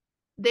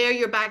 there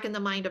you're back in the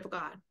mind of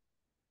God.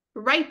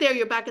 Right there,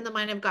 you're back in the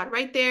mind of God.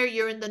 Right there,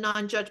 you're in the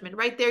non-judgment.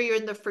 Right there, you're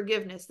in the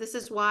forgiveness. This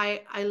is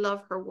why I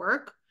love her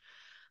work.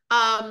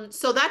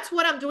 So that's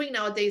what I'm doing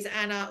nowadays,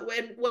 Anna.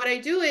 What I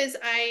do is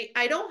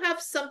I don't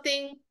have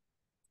something.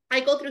 I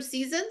go through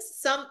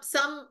seasons.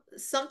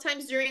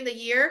 Sometimes during the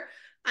year,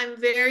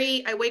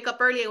 I wake up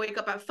early. I wake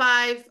up at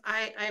 5.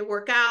 I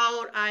work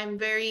out. I'm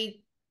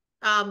very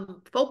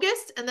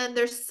focused. And then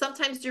there's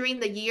sometimes during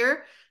the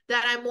year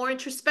that I'm more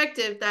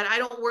introspective, that I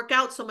don't work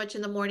out so much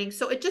in the morning.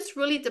 So it just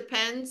really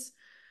depends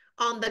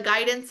on the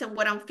guidance and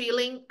what I'm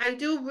feeling. I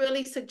do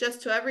really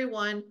suggest to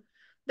everyone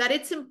that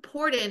it's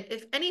important,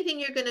 if anything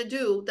you're going to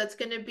do that's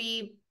going to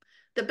be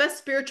the best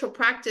spiritual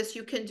practice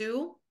you can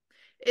do,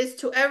 is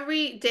to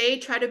every day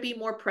try to be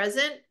more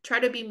present, try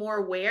to be more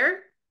aware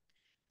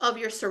of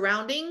your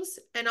surroundings,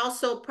 and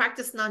also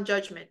practice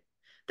non-judgment.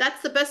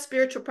 That's the best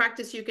spiritual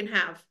practice you can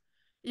have.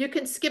 You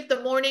can skip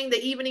the morning,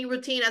 the evening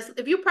routine. As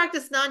if you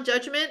practice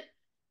non-judgment,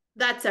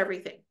 that's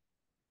everything.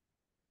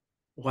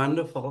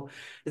 Wonderful.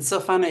 It's so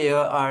funny you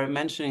are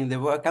mentioning the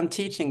work. I'm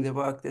teaching the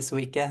work this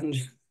weekend.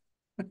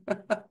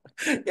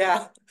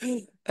 Yeah,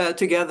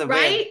 together with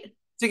Right?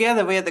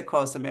 the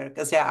Course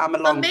Americas. Yeah, I'm a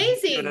long-term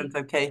student Amazing.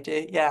 of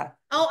Katie. Yeah.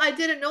 Oh, I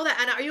didn't know that.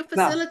 Anna, are you a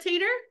No,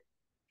 facilitator?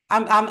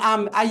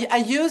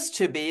 I used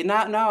to be.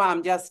 Now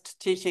I'm just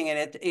teaching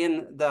it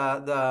in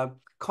the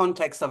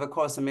context of A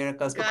Course in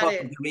Miracles Got because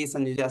of the it.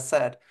 reason you just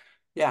said.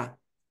 Yeah.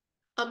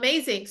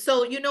 Amazing.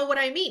 So you know what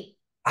I mean.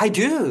 I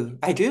do,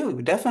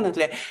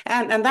 definitely.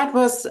 And that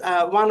was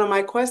one of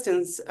my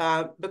questions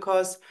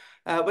because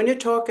when you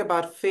talk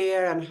about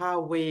fear and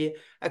how we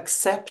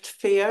accept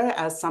fear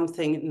as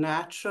something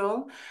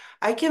natural,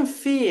 I can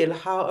feel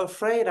how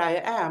afraid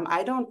I am.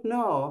 I don't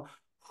know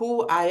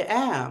who I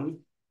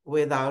am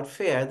without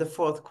fear. The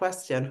fourth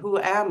question, who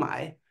am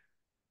I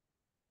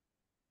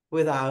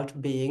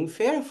without being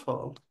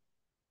fearful?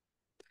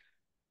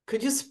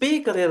 Could you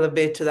speak a little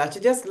bit to that? To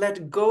just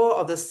let go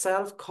of the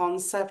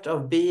self-concept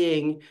of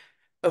being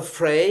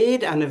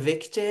afraid and a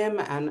victim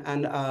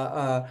and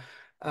a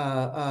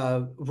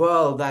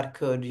world that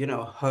could,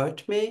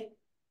 hurt me.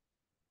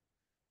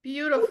 Who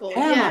Beautiful. am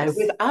I Yes.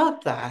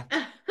 without that?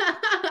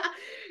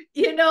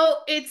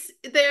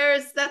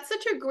 That's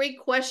such a great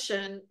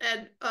question.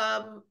 And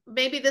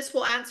maybe this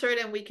will answer it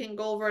and we can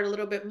go over it a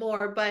little bit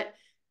more. But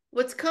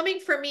what's coming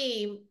for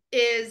me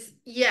is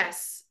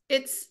yes,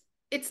 it's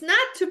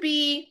not to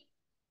be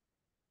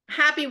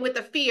happy with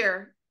the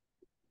fear.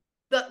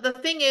 The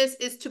thing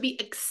is to be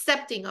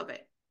accepting of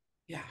it.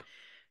 Yeah,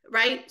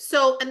 Right?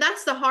 So, and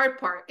that's the hard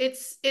part.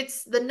 It's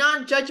the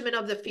non-judgment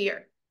of the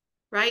fear,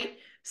 right?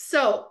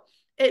 So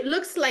it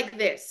looks like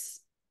this.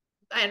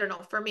 I don't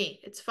know, for me,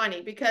 it's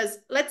funny because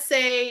let's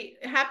say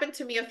it happened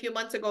to me a few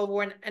months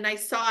ago and I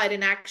saw it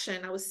in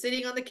action. I was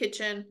sitting on the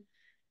kitchen,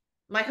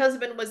 my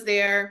husband was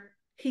there.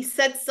 He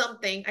said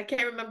something, I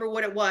can't remember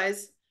what it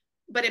was,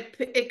 but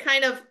it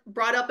kind of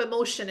brought up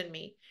emotion in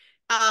me.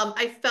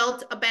 I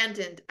felt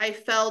abandoned. I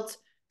felt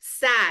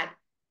sad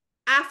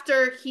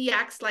after he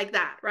acts like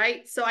that,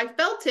 right? So I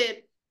felt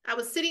it. I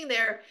was sitting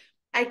there.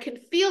 I can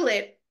feel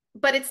it,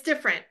 but it's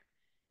different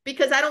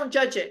because I don't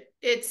judge it.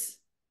 It's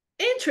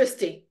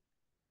interesting.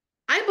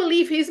 I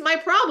believe he's my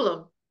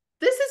problem.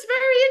 This is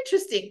very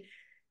interesting.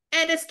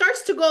 And it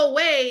starts to go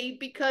away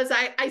because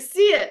I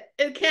see it.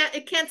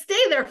 It can't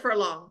stay there for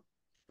long,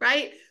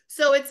 right?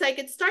 So it's like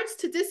it starts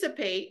to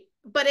dissipate,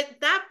 but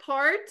that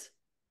part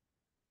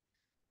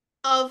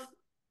of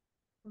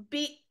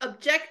being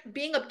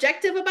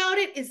objective about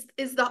it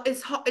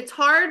it's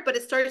hard, but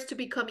it starts to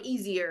become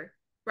easier,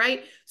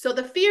 right? So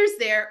the fear's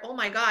there. Oh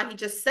my God, he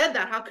just said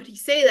that. How could he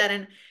say that?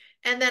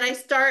 And then I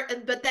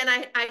start, but then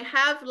I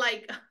have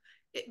like,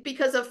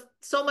 because of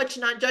so much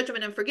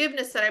non-judgment and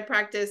forgiveness that I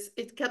practice,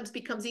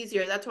 becomes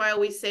easier. That's why I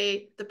always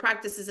say the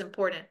practice is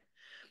important.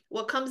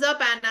 What comes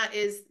up, Anna,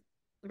 is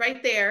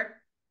right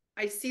there.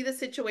 I see the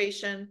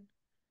situation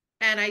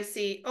and I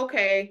see,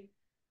 okay,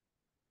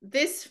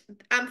 this,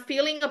 I'm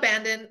feeling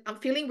abandoned, I'm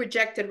feeling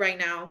rejected right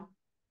now,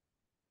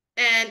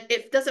 and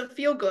it doesn't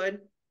feel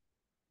good.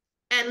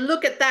 And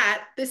look at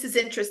that, this is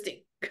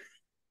interesting.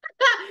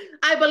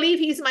 I believe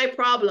he's my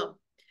problem.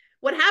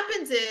 What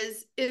happens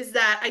is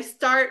that I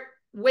start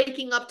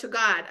waking up to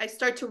God. I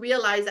start to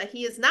realize that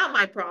he is not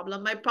my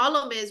problem. My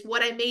problem is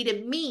what I made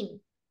him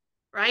mean,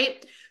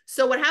 right?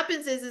 So what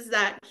happens is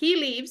that he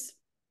leaves.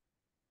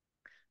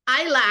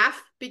 I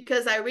laugh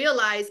because I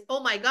realize,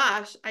 oh my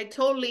gosh, I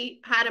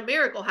totally had a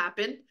miracle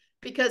happen,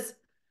 because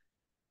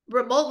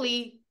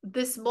remotely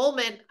this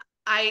moment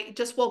I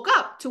just woke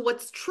up to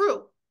what's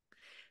true.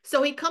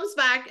 So he comes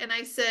back and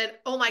I said,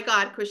 oh my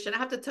God, Christian, I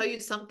have to tell you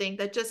something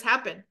that just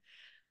happened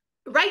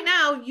right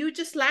now. You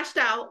just lashed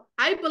out.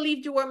 I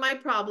believed you were my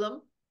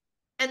problem,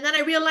 and then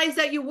I realized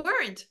that you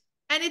weren't,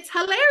 and it's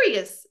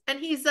hilarious. And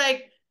he's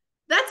like,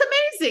 that's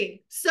amazing.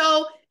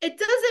 So it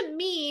doesn't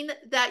mean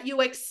that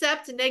you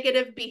accept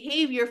negative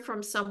behavior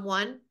from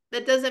someone.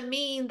 That doesn't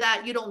mean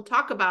that you don't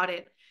talk about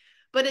it.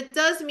 But it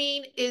does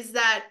mean is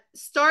that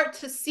start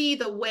to see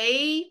the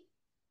way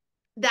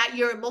that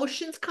your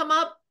emotions come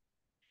up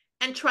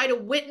and try to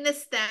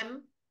witness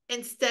them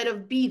instead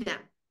of be them,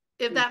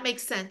 if that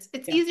makes sense.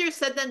 It's Yeah, easier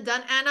said than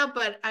done, Anna,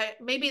 but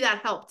maybe that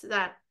helped,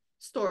 that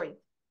story.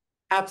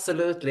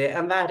 absolutely.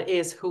 And that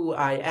is who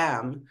I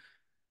am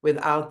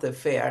without the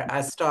fear.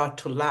 I start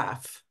to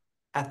laugh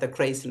at the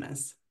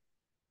craziness.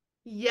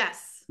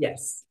 Yes.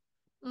 Yes.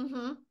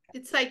 Mm-hmm.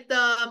 It's like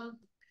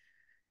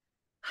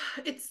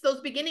it's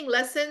those beginning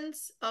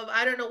lessons of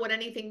I don't know what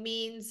anything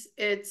means.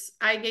 It's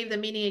I gave the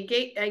meaning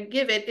I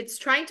give it. It's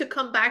trying to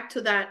come back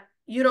to that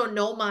you don't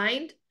know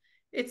mind.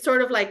 It's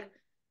sort of like,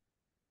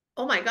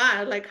 oh my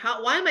God, like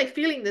why am I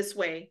feeling this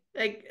way?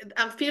 Like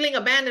I'm feeling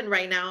abandoned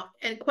right now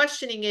and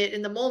questioning it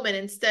in the moment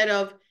instead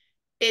of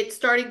it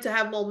starting to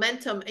have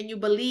momentum and you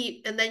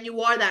believe and then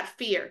you are that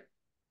fear.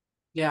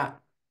 Yeah.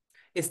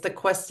 It's the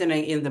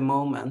questioning in the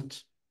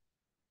moment.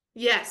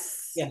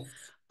 Yes. Yes.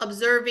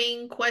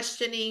 Observing,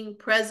 questioning,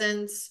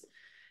 presence.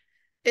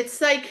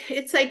 It's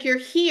like you're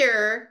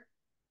here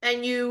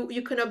and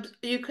you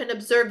can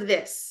observe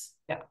this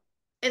Yeah.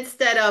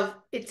 instead of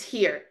it's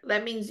here.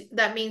 That means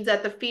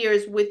that the fear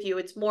is with you.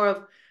 It's more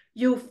of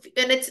you,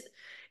 and it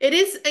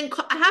is. And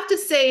I have to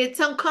say, it's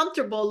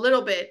uncomfortable a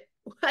little bit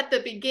at the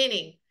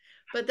beginning,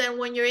 but then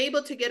when you're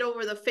able to get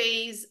over the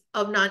phase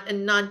of not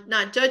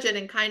judge it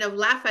and kind of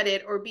laugh at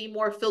it or be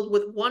more filled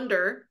with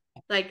wonder,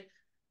 like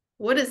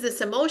what is this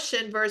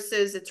emotion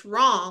versus it's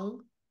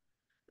wrong,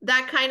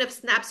 that kind of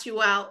snaps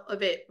you out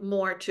of it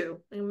more too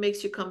and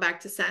makes you come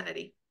back to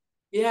sanity.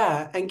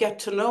 Yeah. And get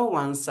to know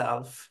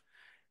oneself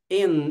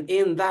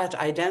in that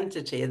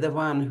identity, the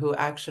one who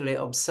actually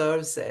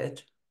observes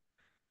it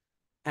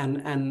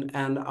and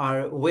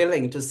are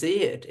willing to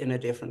see it in a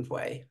different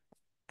way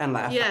and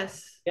laugh at it.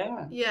 Yes.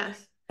 Yeah.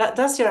 Yes.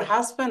 Does your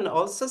husband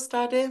also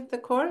study the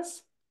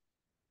course?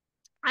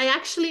 I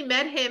actually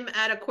met him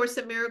at a Course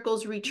in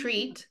Miracles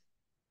retreat.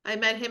 I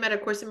met him at a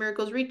Course in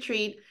Miracles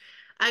retreat.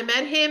 I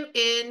met him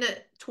in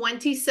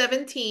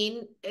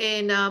 2017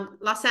 in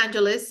Los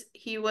Angeles.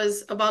 He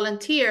was a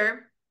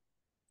volunteer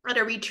at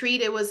a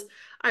retreat. It was,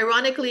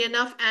 ironically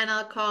enough,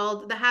 Anna,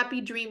 called the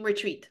Happy Dream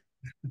Retreat.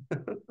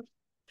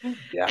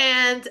 Yeah.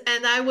 And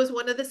I was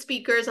one of the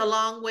speakers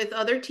along with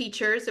other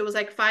teachers. It was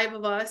like five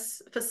of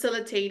us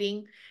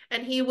facilitating,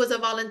 and he was a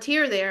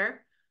volunteer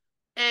there.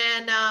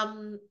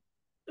 And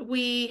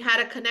we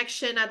had a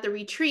connection at the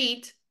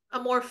retreat,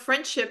 a more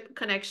friendship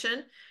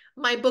connection.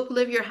 My book,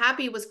 Live Your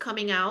Happy, was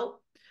coming out.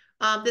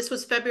 This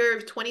was February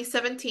of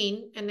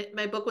 2017, and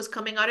my book was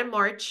coming out in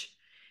March.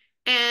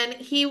 And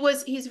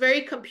he's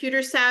very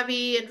computer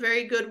savvy and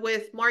very good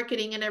with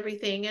marketing and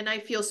everything. And I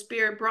feel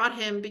Spirit brought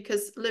him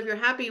because Live Your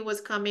Happy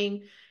was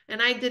coming,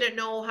 and I didn't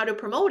know how to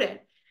promote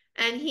it.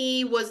 And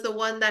he was the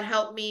one that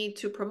helped me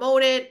to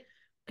promote it.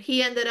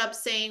 He ended up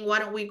saying, why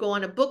don't we go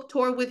on a book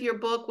tour with your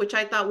book, which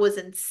I thought was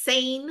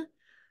insane.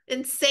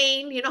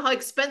 Insane. You know how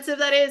expensive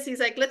that is. He's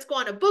like, let's go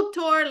on a book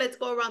tour. Let's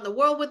go around the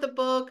world with the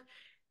book.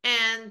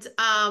 And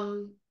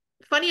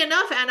funny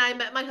enough, and I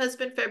met my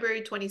husband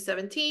February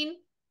 2017.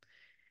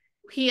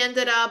 He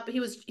ended up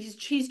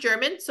he's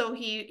German, so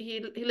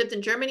he lived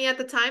in Germany at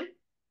the time.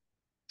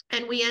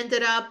 And we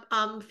ended up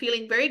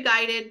feeling very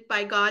guided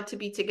by God to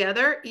be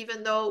together,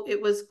 even though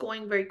it was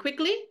going very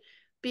quickly,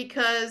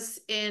 because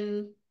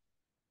in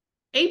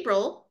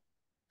April,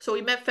 so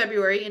we met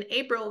February. In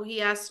April, he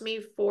asked me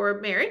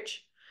for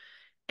marriage.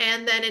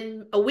 And then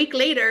in a week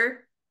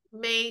later,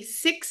 May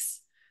 6th,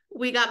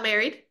 we got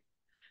married.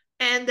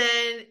 And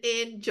then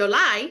in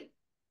July,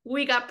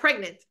 we got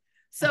pregnant.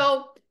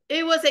 So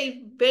it was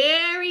a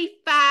very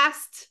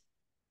fast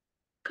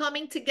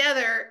coming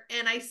together.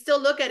 And I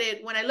still look at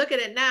it, when I look at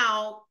it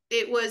now,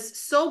 it was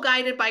so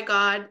guided by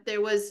God.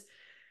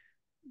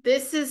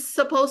 This is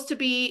supposed to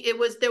be,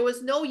 there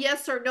was no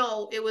yes or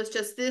no. It was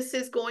just, this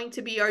is going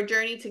to be our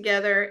journey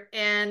together.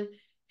 And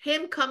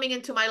him coming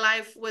into my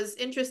life was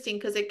interesting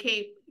because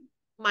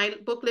my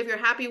book, Live Your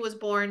Happy, was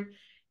born.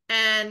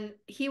 And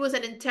he was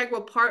an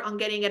integral part on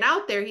getting it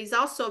out there. He's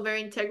also a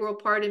very integral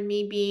part in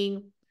me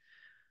being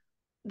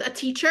a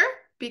teacher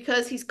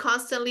because he's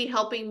constantly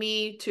helping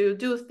me to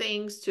do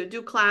things, to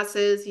do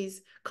classes.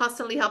 He's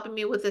constantly helping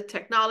me with the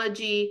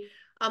technology.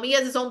 He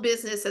has his own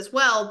business as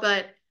well,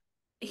 but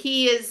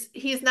he's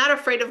not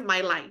afraid of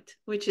my light,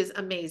 which is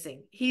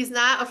amazing. He's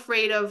not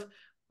afraid of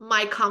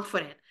my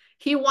confidence.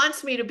 He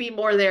wants me to be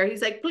more there.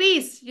 He's like,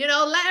 please,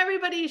 let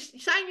everybody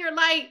shine your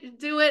light,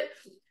 do it.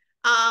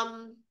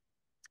 Um,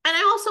 and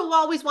I also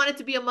always wanted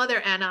to be a mother,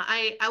 Anna.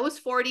 I was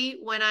 40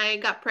 when I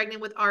got pregnant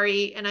with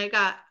Ari, and I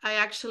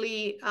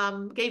actually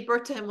gave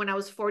birth to him when I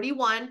was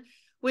 41,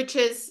 which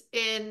is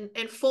in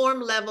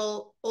form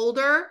level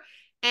older,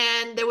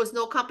 and there was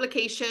no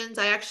complications.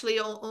 I actually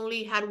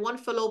only had one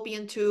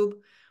fallopian tube,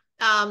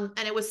 and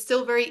it was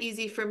still very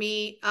easy for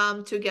me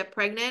to get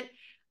pregnant.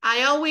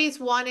 I always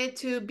wanted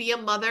to be a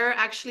mother.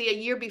 Actually, a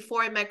year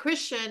before I met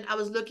Christian, I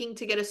was looking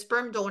to get a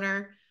sperm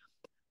donor,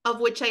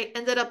 of which I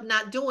ended up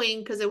not doing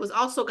because it was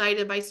also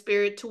guided by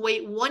Spirit to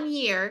wait 1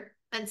 year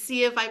and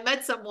see if I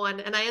met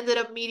someone. And I ended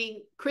up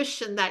meeting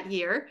Christian that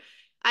year.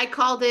 I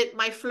called it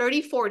my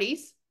flirty 40s.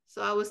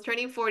 So I was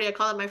turning 40. I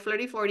call it my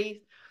flirty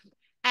 40s.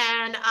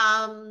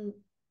 And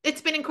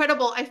It's been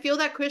incredible. I feel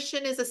that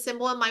Christian is a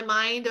symbol in my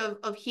mind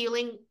of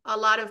healing a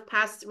lot of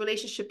past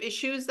relationship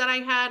issues that I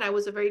had. I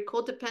was a very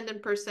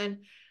codependent person.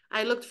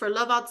 I looked for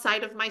love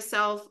outside of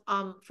myself.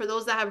 For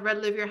those that have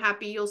read Live Your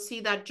Happy, you'll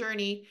see that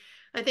journey.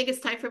 I think it's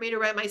time for me to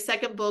write my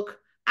second book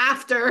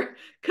after,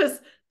 because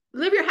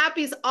Live Your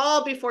Happy is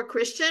all before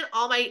Christian,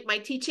 all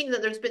my teachings,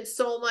 and there's been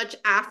so much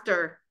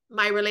after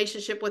my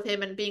relationship with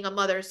him and being a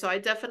mother. So I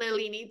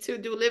definitely need to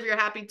do Live Your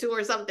Happy too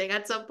or something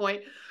at some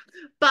point.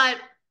 But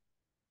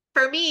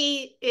for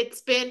me,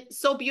 it's been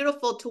so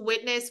beautiful to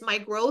witness my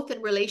growth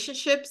in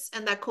relationships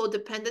and that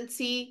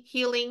codependency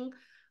healing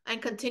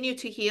and continue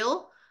to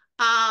heal.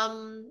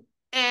 Um,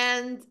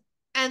 and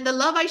and the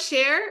love I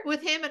share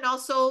with him, and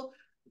also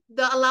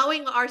the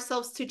allowing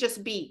ourselves to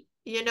just be,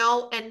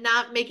 and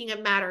not making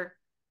it matter.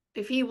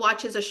 If he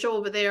watches a show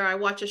over there, I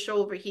watch a show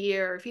over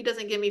here. If he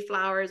doesn't give me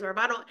flowers, or if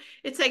I don't,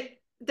 it's like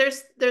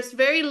there's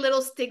very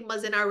little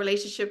stigmas in our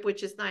relationship,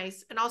 which is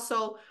nice. And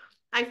also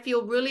I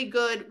feel really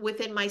good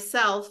within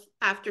myself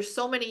after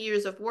so many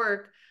years of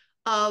work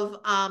of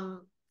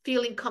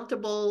feeling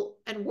comfortable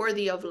and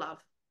worthy of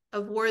love,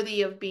 of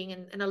worthy of being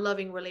in a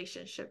loving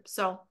relationship.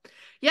 So,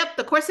 yep,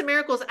 the Course in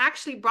Miracles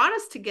actually brought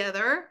us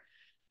together.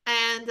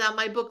 And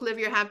my book, Live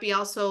Your Happy,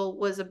 also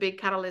was a big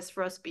catalyst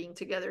for us being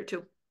together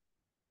too.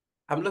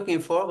 I'm looking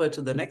forward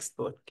to the next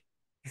book.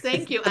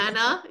 Thank you,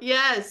 Anna.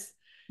 Yes.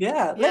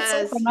 Yeah, let's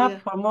Yes. open Yeah.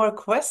 up for more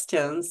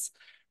questions.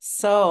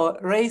 So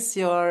raise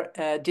your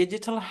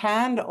digital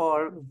hand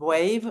or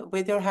wave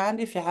with your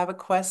hand if you have a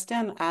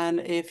question. And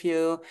if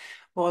you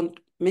want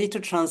me to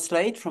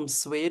translate from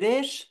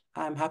Swedish,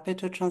 I'm happy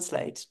to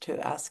translate to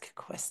ask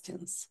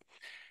questions.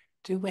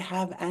 Do we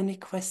have any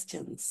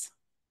questions?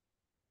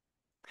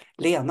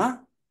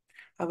 Lena,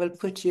 I will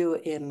put you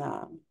in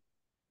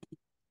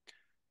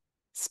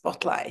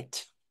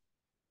spotlight.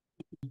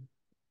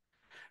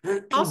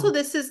 Also,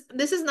 this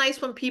is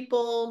nice when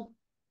people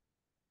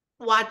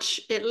watch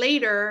it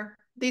later.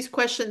 These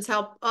questions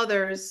help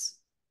others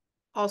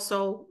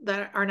also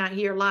that are not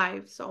here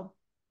live. So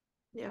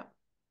yeah,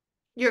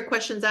 your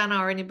questions, Anna,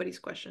 or anybody's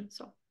questions.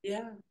 So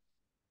Yeah.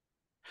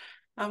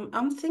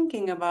 I'm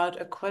thinking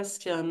about a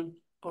question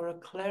or a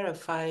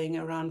clarifying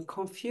around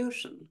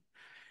confusion.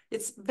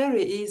 It's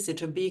very easy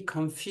to be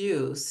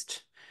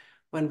confused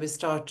when we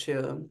start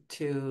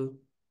to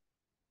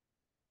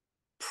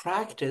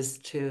practice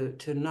to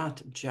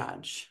not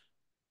judge.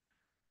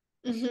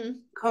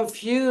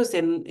 Confused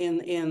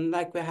in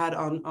like we had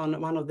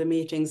on one of the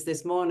meetings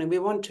this morning. We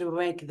want to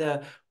make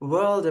the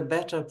world a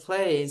better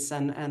place,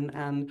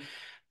 and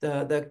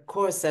the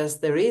course says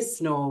there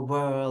is no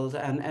world,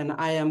 and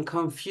I am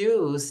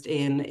confused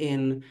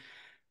in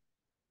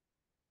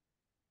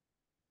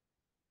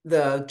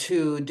the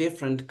two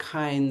different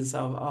kinds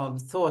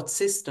of thought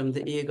system,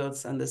 the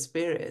egos and the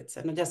spirits,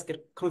 and I just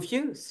get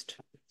confused.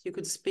 You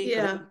could speak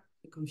a little yeah,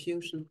 bit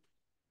confusion.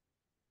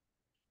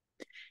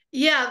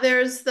 yeah.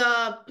 There's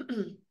the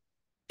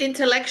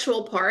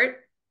intellectual part,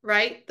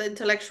 right? The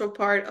intellectual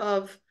part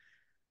of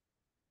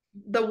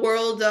the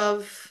world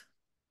of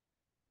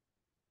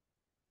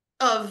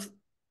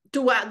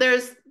dual.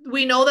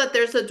 We know that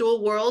there's a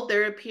dual world.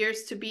 There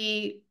appears to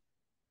be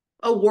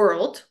a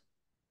world,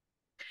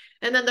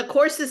 and then the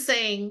course is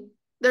saying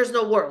there's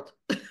no world.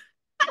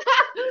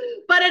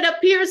 But it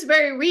appears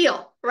very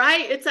real,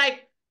 right? It's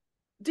like,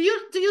 do you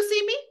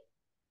see me?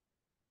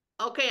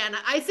 Okay, and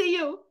I see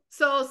you.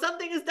 So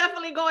something is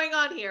definitely going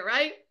on here,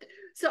 right?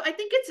 So I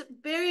think it's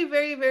very,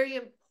 very, very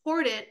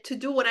important to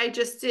do what I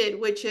just did,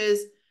 which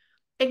is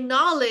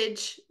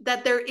acknowledge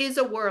that there is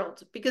a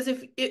world, because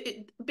if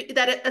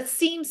it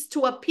seems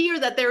to appear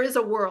that there is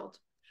a world.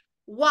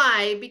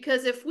 Why?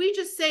 Because if we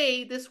just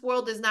say this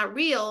world is not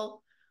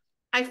real,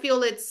 I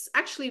feel it's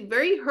actually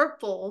very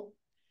hurtful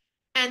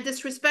and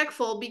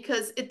disrespectful,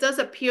 because it does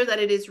appear that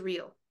it is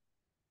real.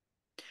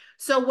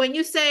 So when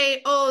you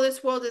say, oh,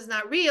 this world is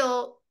not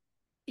real,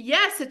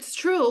 yes, it's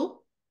true.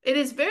 It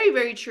is very,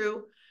 very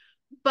true.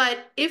 But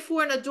if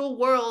we're in a dual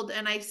world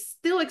and I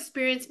still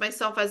experience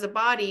myself as a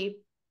body,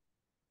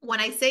 when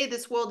I say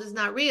this world is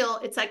not real,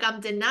 it's like I'm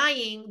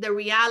denying the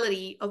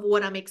reality of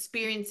what I'm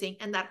experiencing,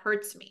 and that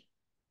hurts me,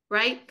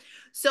 right?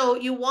 So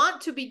you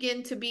want to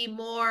begin to be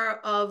more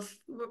of,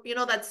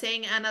 that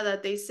saying, Anna,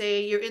 that they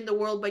say you're in the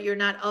world, but you're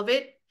not of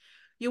it.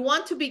 You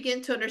want to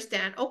begin to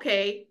understand,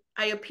 okay,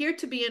 I appear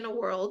to be in a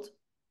world.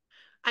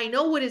 I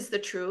know what is the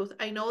truth.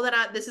 I know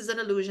that this is an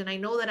illusion. I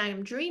know that I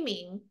am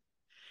dreaming.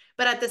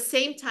 But at the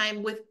same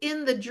time,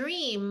 within the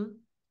dream,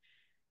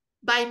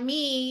 by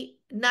me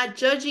not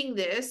judging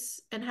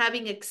this and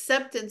having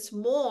acceptance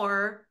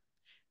more,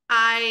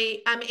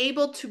 I am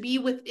able to be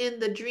within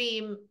the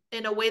dream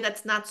in a way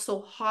that's not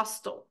so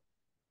hostile.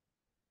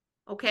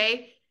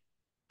 Okay.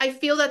 I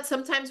feel that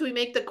sometimes we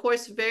make the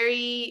course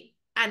very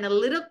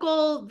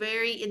analytical,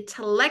 very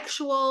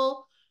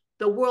intellectual.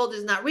 The world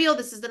is not real.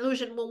 This is an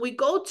illusion. When we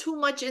go too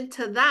much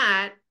into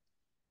that,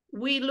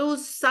 we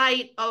lose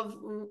sight of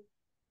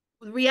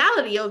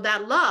reality of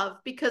that love,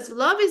 because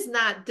love is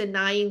not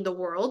denying the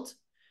world.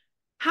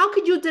 How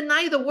could you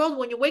deny the world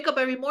when you wake up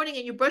every morning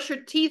and you brush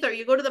your teeth or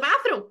you go to the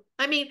bathroom?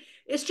 I mean,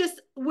 it's just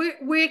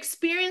we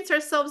experience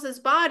ourselves as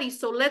bodies,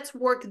 so let's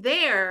work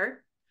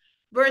there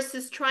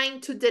versus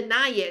trying to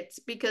deny it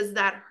because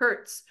that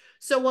hurts.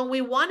 So when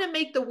we want to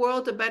make the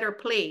world a better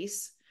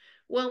place,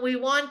 when we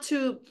want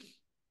to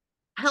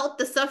help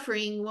the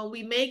suffering, when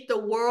we make the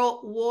world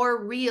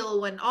war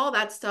real, when all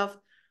that stuff,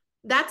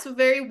 that's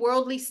very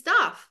worldly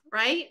stuff,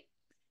 right?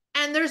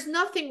 And there's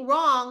nothing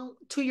wrong,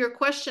 to your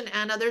question,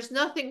 Anna, there's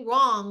nothing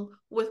wrong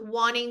with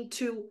wanting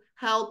to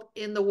help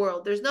in the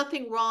world. There's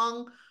nothing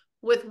wrong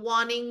with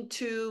wanting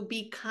to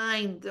be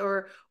kind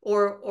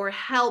or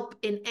help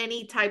in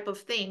any type of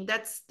thing.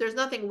 There's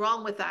nothing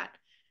wrong with that.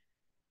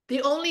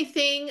 The only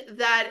thing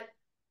that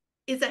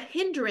is a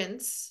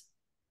hindrance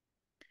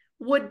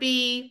would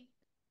be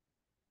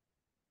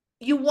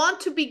you want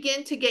to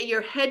begin to get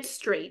your head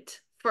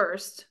straight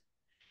first,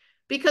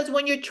 because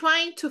when you're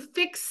trying to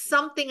fix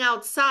something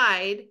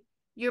outside,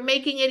 you're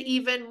making it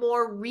even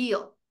more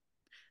real.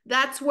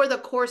 That's where the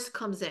course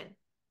comes in.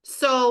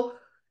 So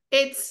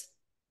it's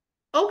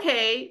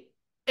okay.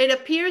 It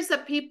appears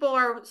that people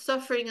are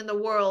suffering in the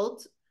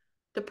world.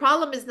 The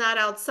problem is not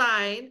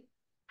outside.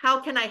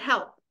 How can I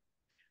help?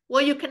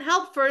 Well, you can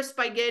help first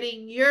by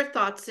getting your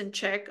thoughts in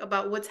check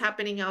about what's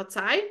happening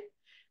outside.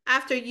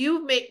 After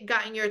you've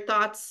gotten your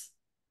thoughts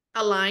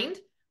aligned,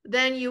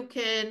 then you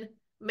can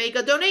make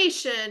a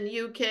donation.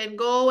 You can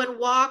go and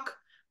walk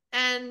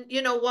and,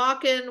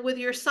 walk in with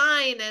your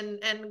sign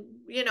and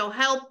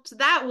help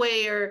that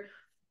way, or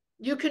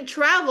you can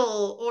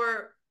travel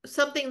or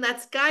something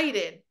that's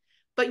guided.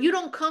 But you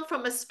don't come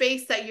from a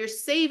space that you're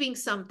saving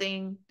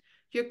something.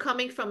 You're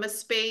coming from a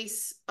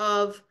space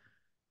of,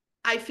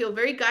 I feel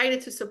very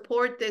guided to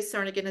support this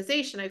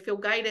organization. I feel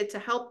guided to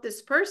help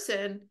this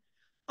person,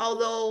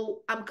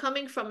 although I'm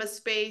coming from a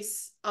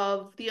space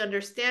of the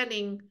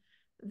understanding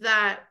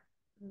that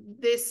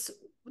this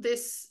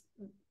this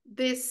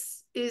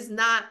this is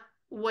not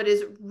what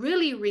is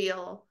really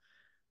real,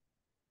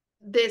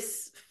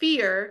 this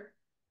fear.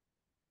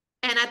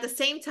 And at the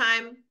same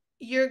time,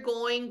 you're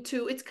going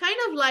to, it's kind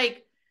of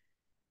like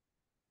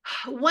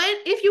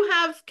if you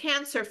have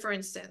cancer, for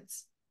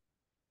instance,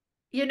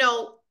 you're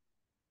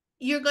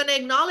going to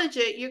acknowledge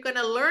it. You're going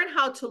to learn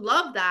how to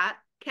love that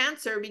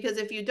cancer, because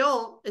if you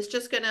don't, it's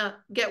just going to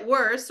get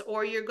worse,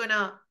 or you're going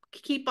to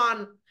keep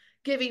on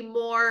giving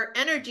more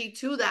energy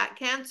to that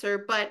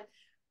cancer. But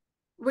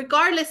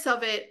regardless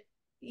of it,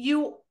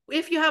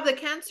 if you have the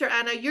cancer,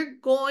 Anna,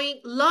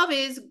 love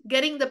is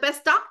getting the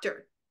best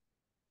doctor.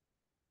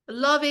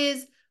 Love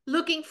is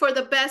looking for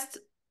the best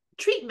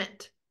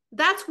treatment.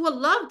 That's what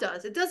love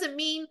does. It doesn't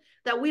mean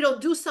that we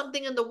don't do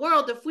something in the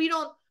world. If we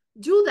don't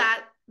do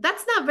that,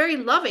 that's not very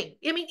loving.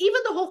 I mean,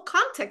 even the whole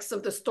context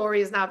of the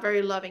story is not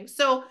very loving.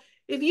 So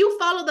if you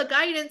follow the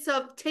guidance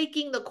of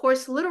taking the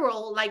course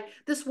literal, like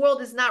this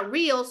world is not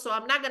real, so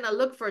I'm not going to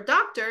look for a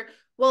doctor,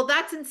 well,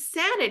 that's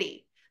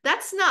insanity.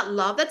 That's not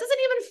love. That doesn't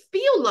even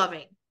feel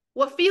loving.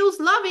 What feels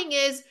loving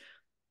is,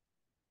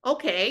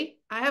 okay,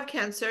 I have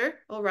cancer.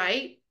 All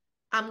right.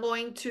 I'm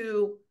going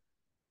to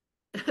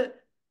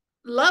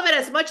love it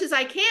as much as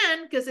I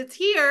can because it's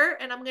here,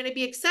 and I'm going to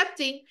be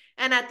accepting.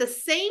 And at the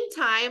same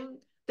time,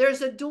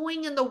 there's a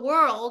doing in the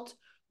world,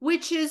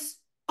 which is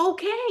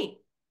okay.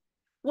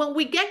 When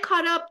we get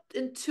caught up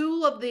in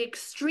two of the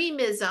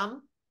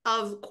extremism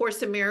of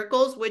Course in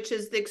Miracles, which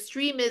is the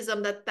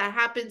extremism that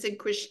happens in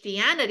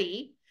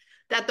Christianity,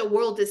 that the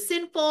world is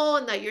sinful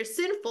and that you're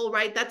sinful,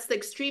 right? That's the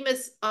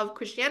extremist of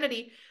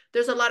Christianity.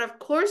 There's a lot of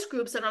course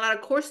groups and a lot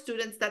of course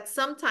students that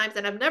sometimes,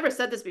 and I've never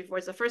said this before,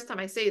 it's the first time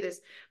I say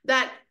this,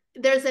 that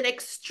there's an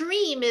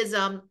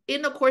extremism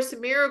in the Course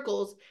in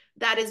Miracles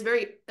that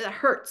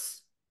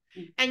hurts.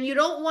 And you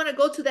don't want to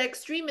go to the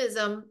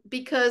extremism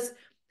because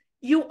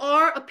you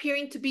are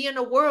appearing to be in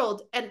a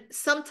world, and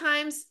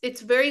sometimes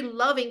it's very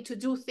loving to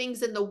do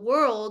things in the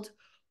world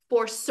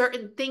for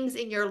certain things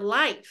in your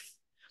life.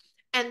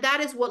 And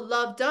that is what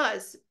love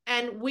does.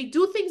 And we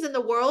do things in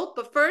the world,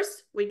 but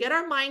first we get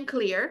our mind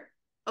clear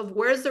of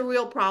where's the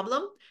real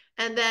problem.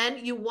 And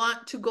then you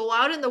want to go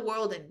out in the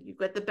world and you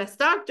get the best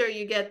doctor,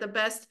 you get the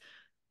best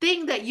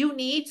thing that you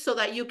need so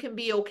that you can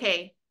be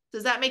okay.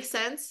 Does that make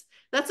sense?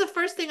 That's the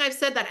first thing I've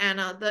said, that,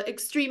 Anna, the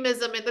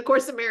extremism in the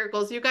Course of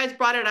Miracles. You guys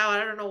brought it out.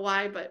 I don't know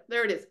why, but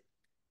there it is.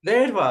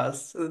 There it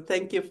was.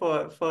 Thank you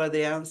for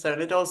the answer.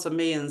 And it also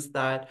means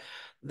that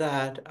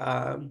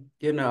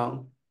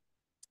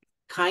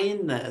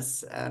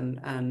kindness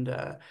and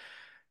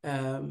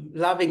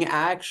loving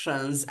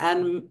actions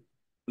and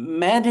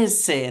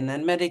medicine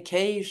and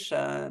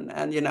medication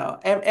and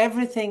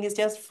everything is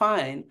just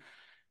fine.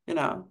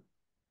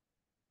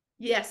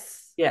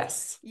 Yes.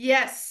 Yes.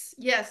 Yes.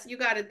 Yes. You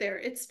got it there.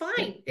 It's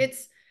fine.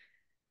 It's,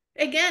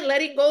 again,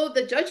 letting go of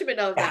the judgment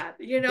of Yeah. that,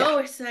 Yeah.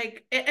 it's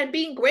like, and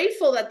being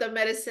grateful that the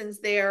medicine's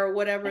there, or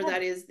whatever Yeah.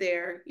 that is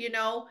there,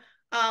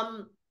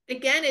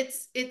 again,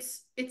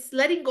 it's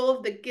letting go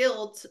of the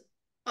guilt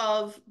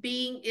of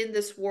being in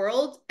this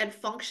world and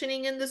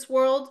functioning in this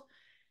world.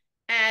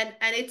 And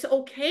it's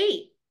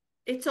okay.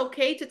 It's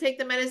okay to take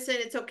the medicine.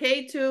 It's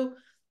okay to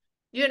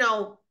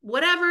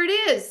whatever it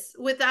is,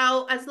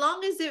 without, as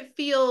long as it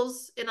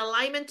feels in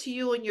alignment to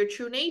you and your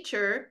true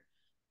nature,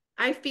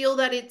 I feel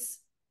that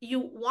you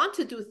want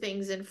to do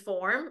things in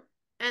form,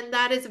 and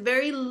that is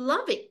very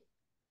loving.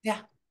 Yeah.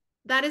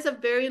 That is a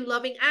very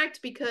loving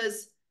act,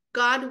 because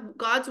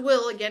God's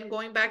will, again,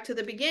 going back to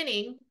the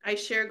beginning, I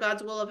share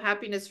God's will of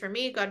happiness for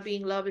me. God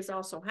being love is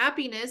also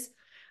happiness.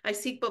 I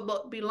seek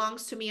what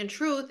belongs to me in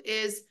truth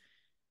is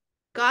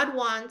God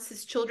wants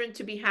his children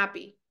to be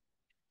happy.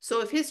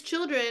 So if his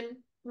children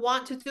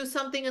want to do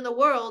something in the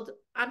world,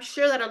 I'm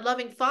sure that a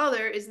loving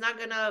father is not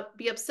going to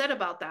be upset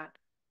about that.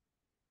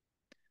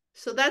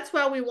 So that's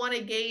why we want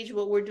to gauge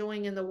what we're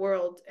doing in the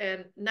world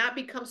and not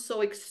become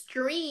so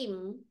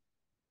extreme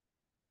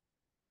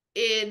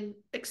in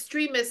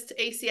extremist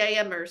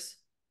ACIMers.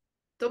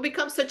 Don't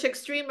become such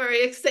extreme or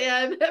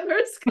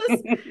ACIMers,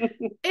 because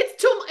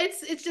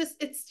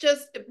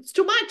it's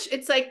too much.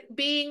 It's like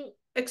being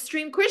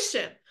extreme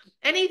Christian.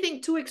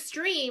 Anything too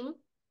extreme,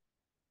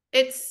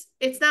 it's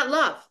not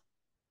love,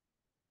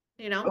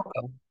 you know?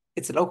 Loco.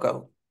 It's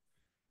loco.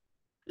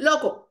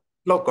 Loco.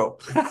 Loco.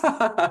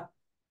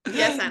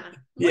 Yes, Ana.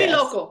 Muy Yes.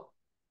 loco.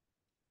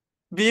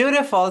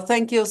 Beautiful.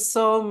 Thank you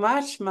so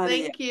much,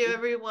 Maria. Thank you,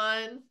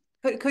 everyone.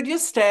 Could you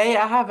stay?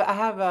 I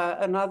have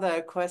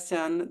another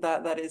question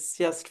that is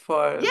just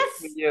for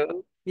Yes.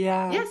 you.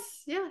 Yeah.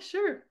 Yes. Yeah,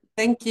 sure.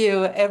 Thank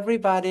you,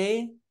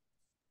 everybody.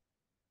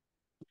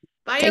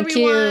 Bye, Thank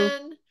you.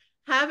 everyone.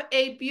 Have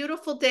a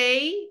beautiful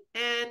day.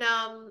 And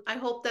I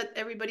hope that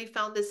everybody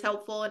found this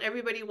helpful, and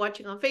everybody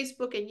watching on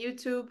Facebook and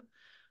YouTube.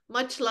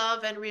 Much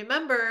love. And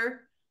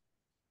remember,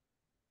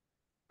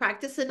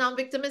 practice the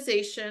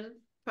non-victimization,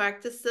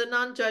 practice the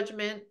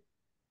non-judgment,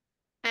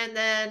 and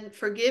then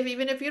forgive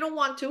even if you don't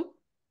want to.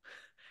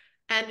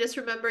 And just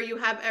remember, you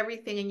have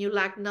everything and you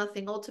lack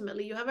nothing.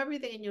 Ultimately, you have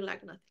everything and you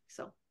lack nothing.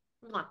 So,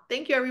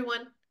 thank you,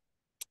 everyone.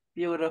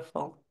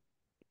 Beautiful.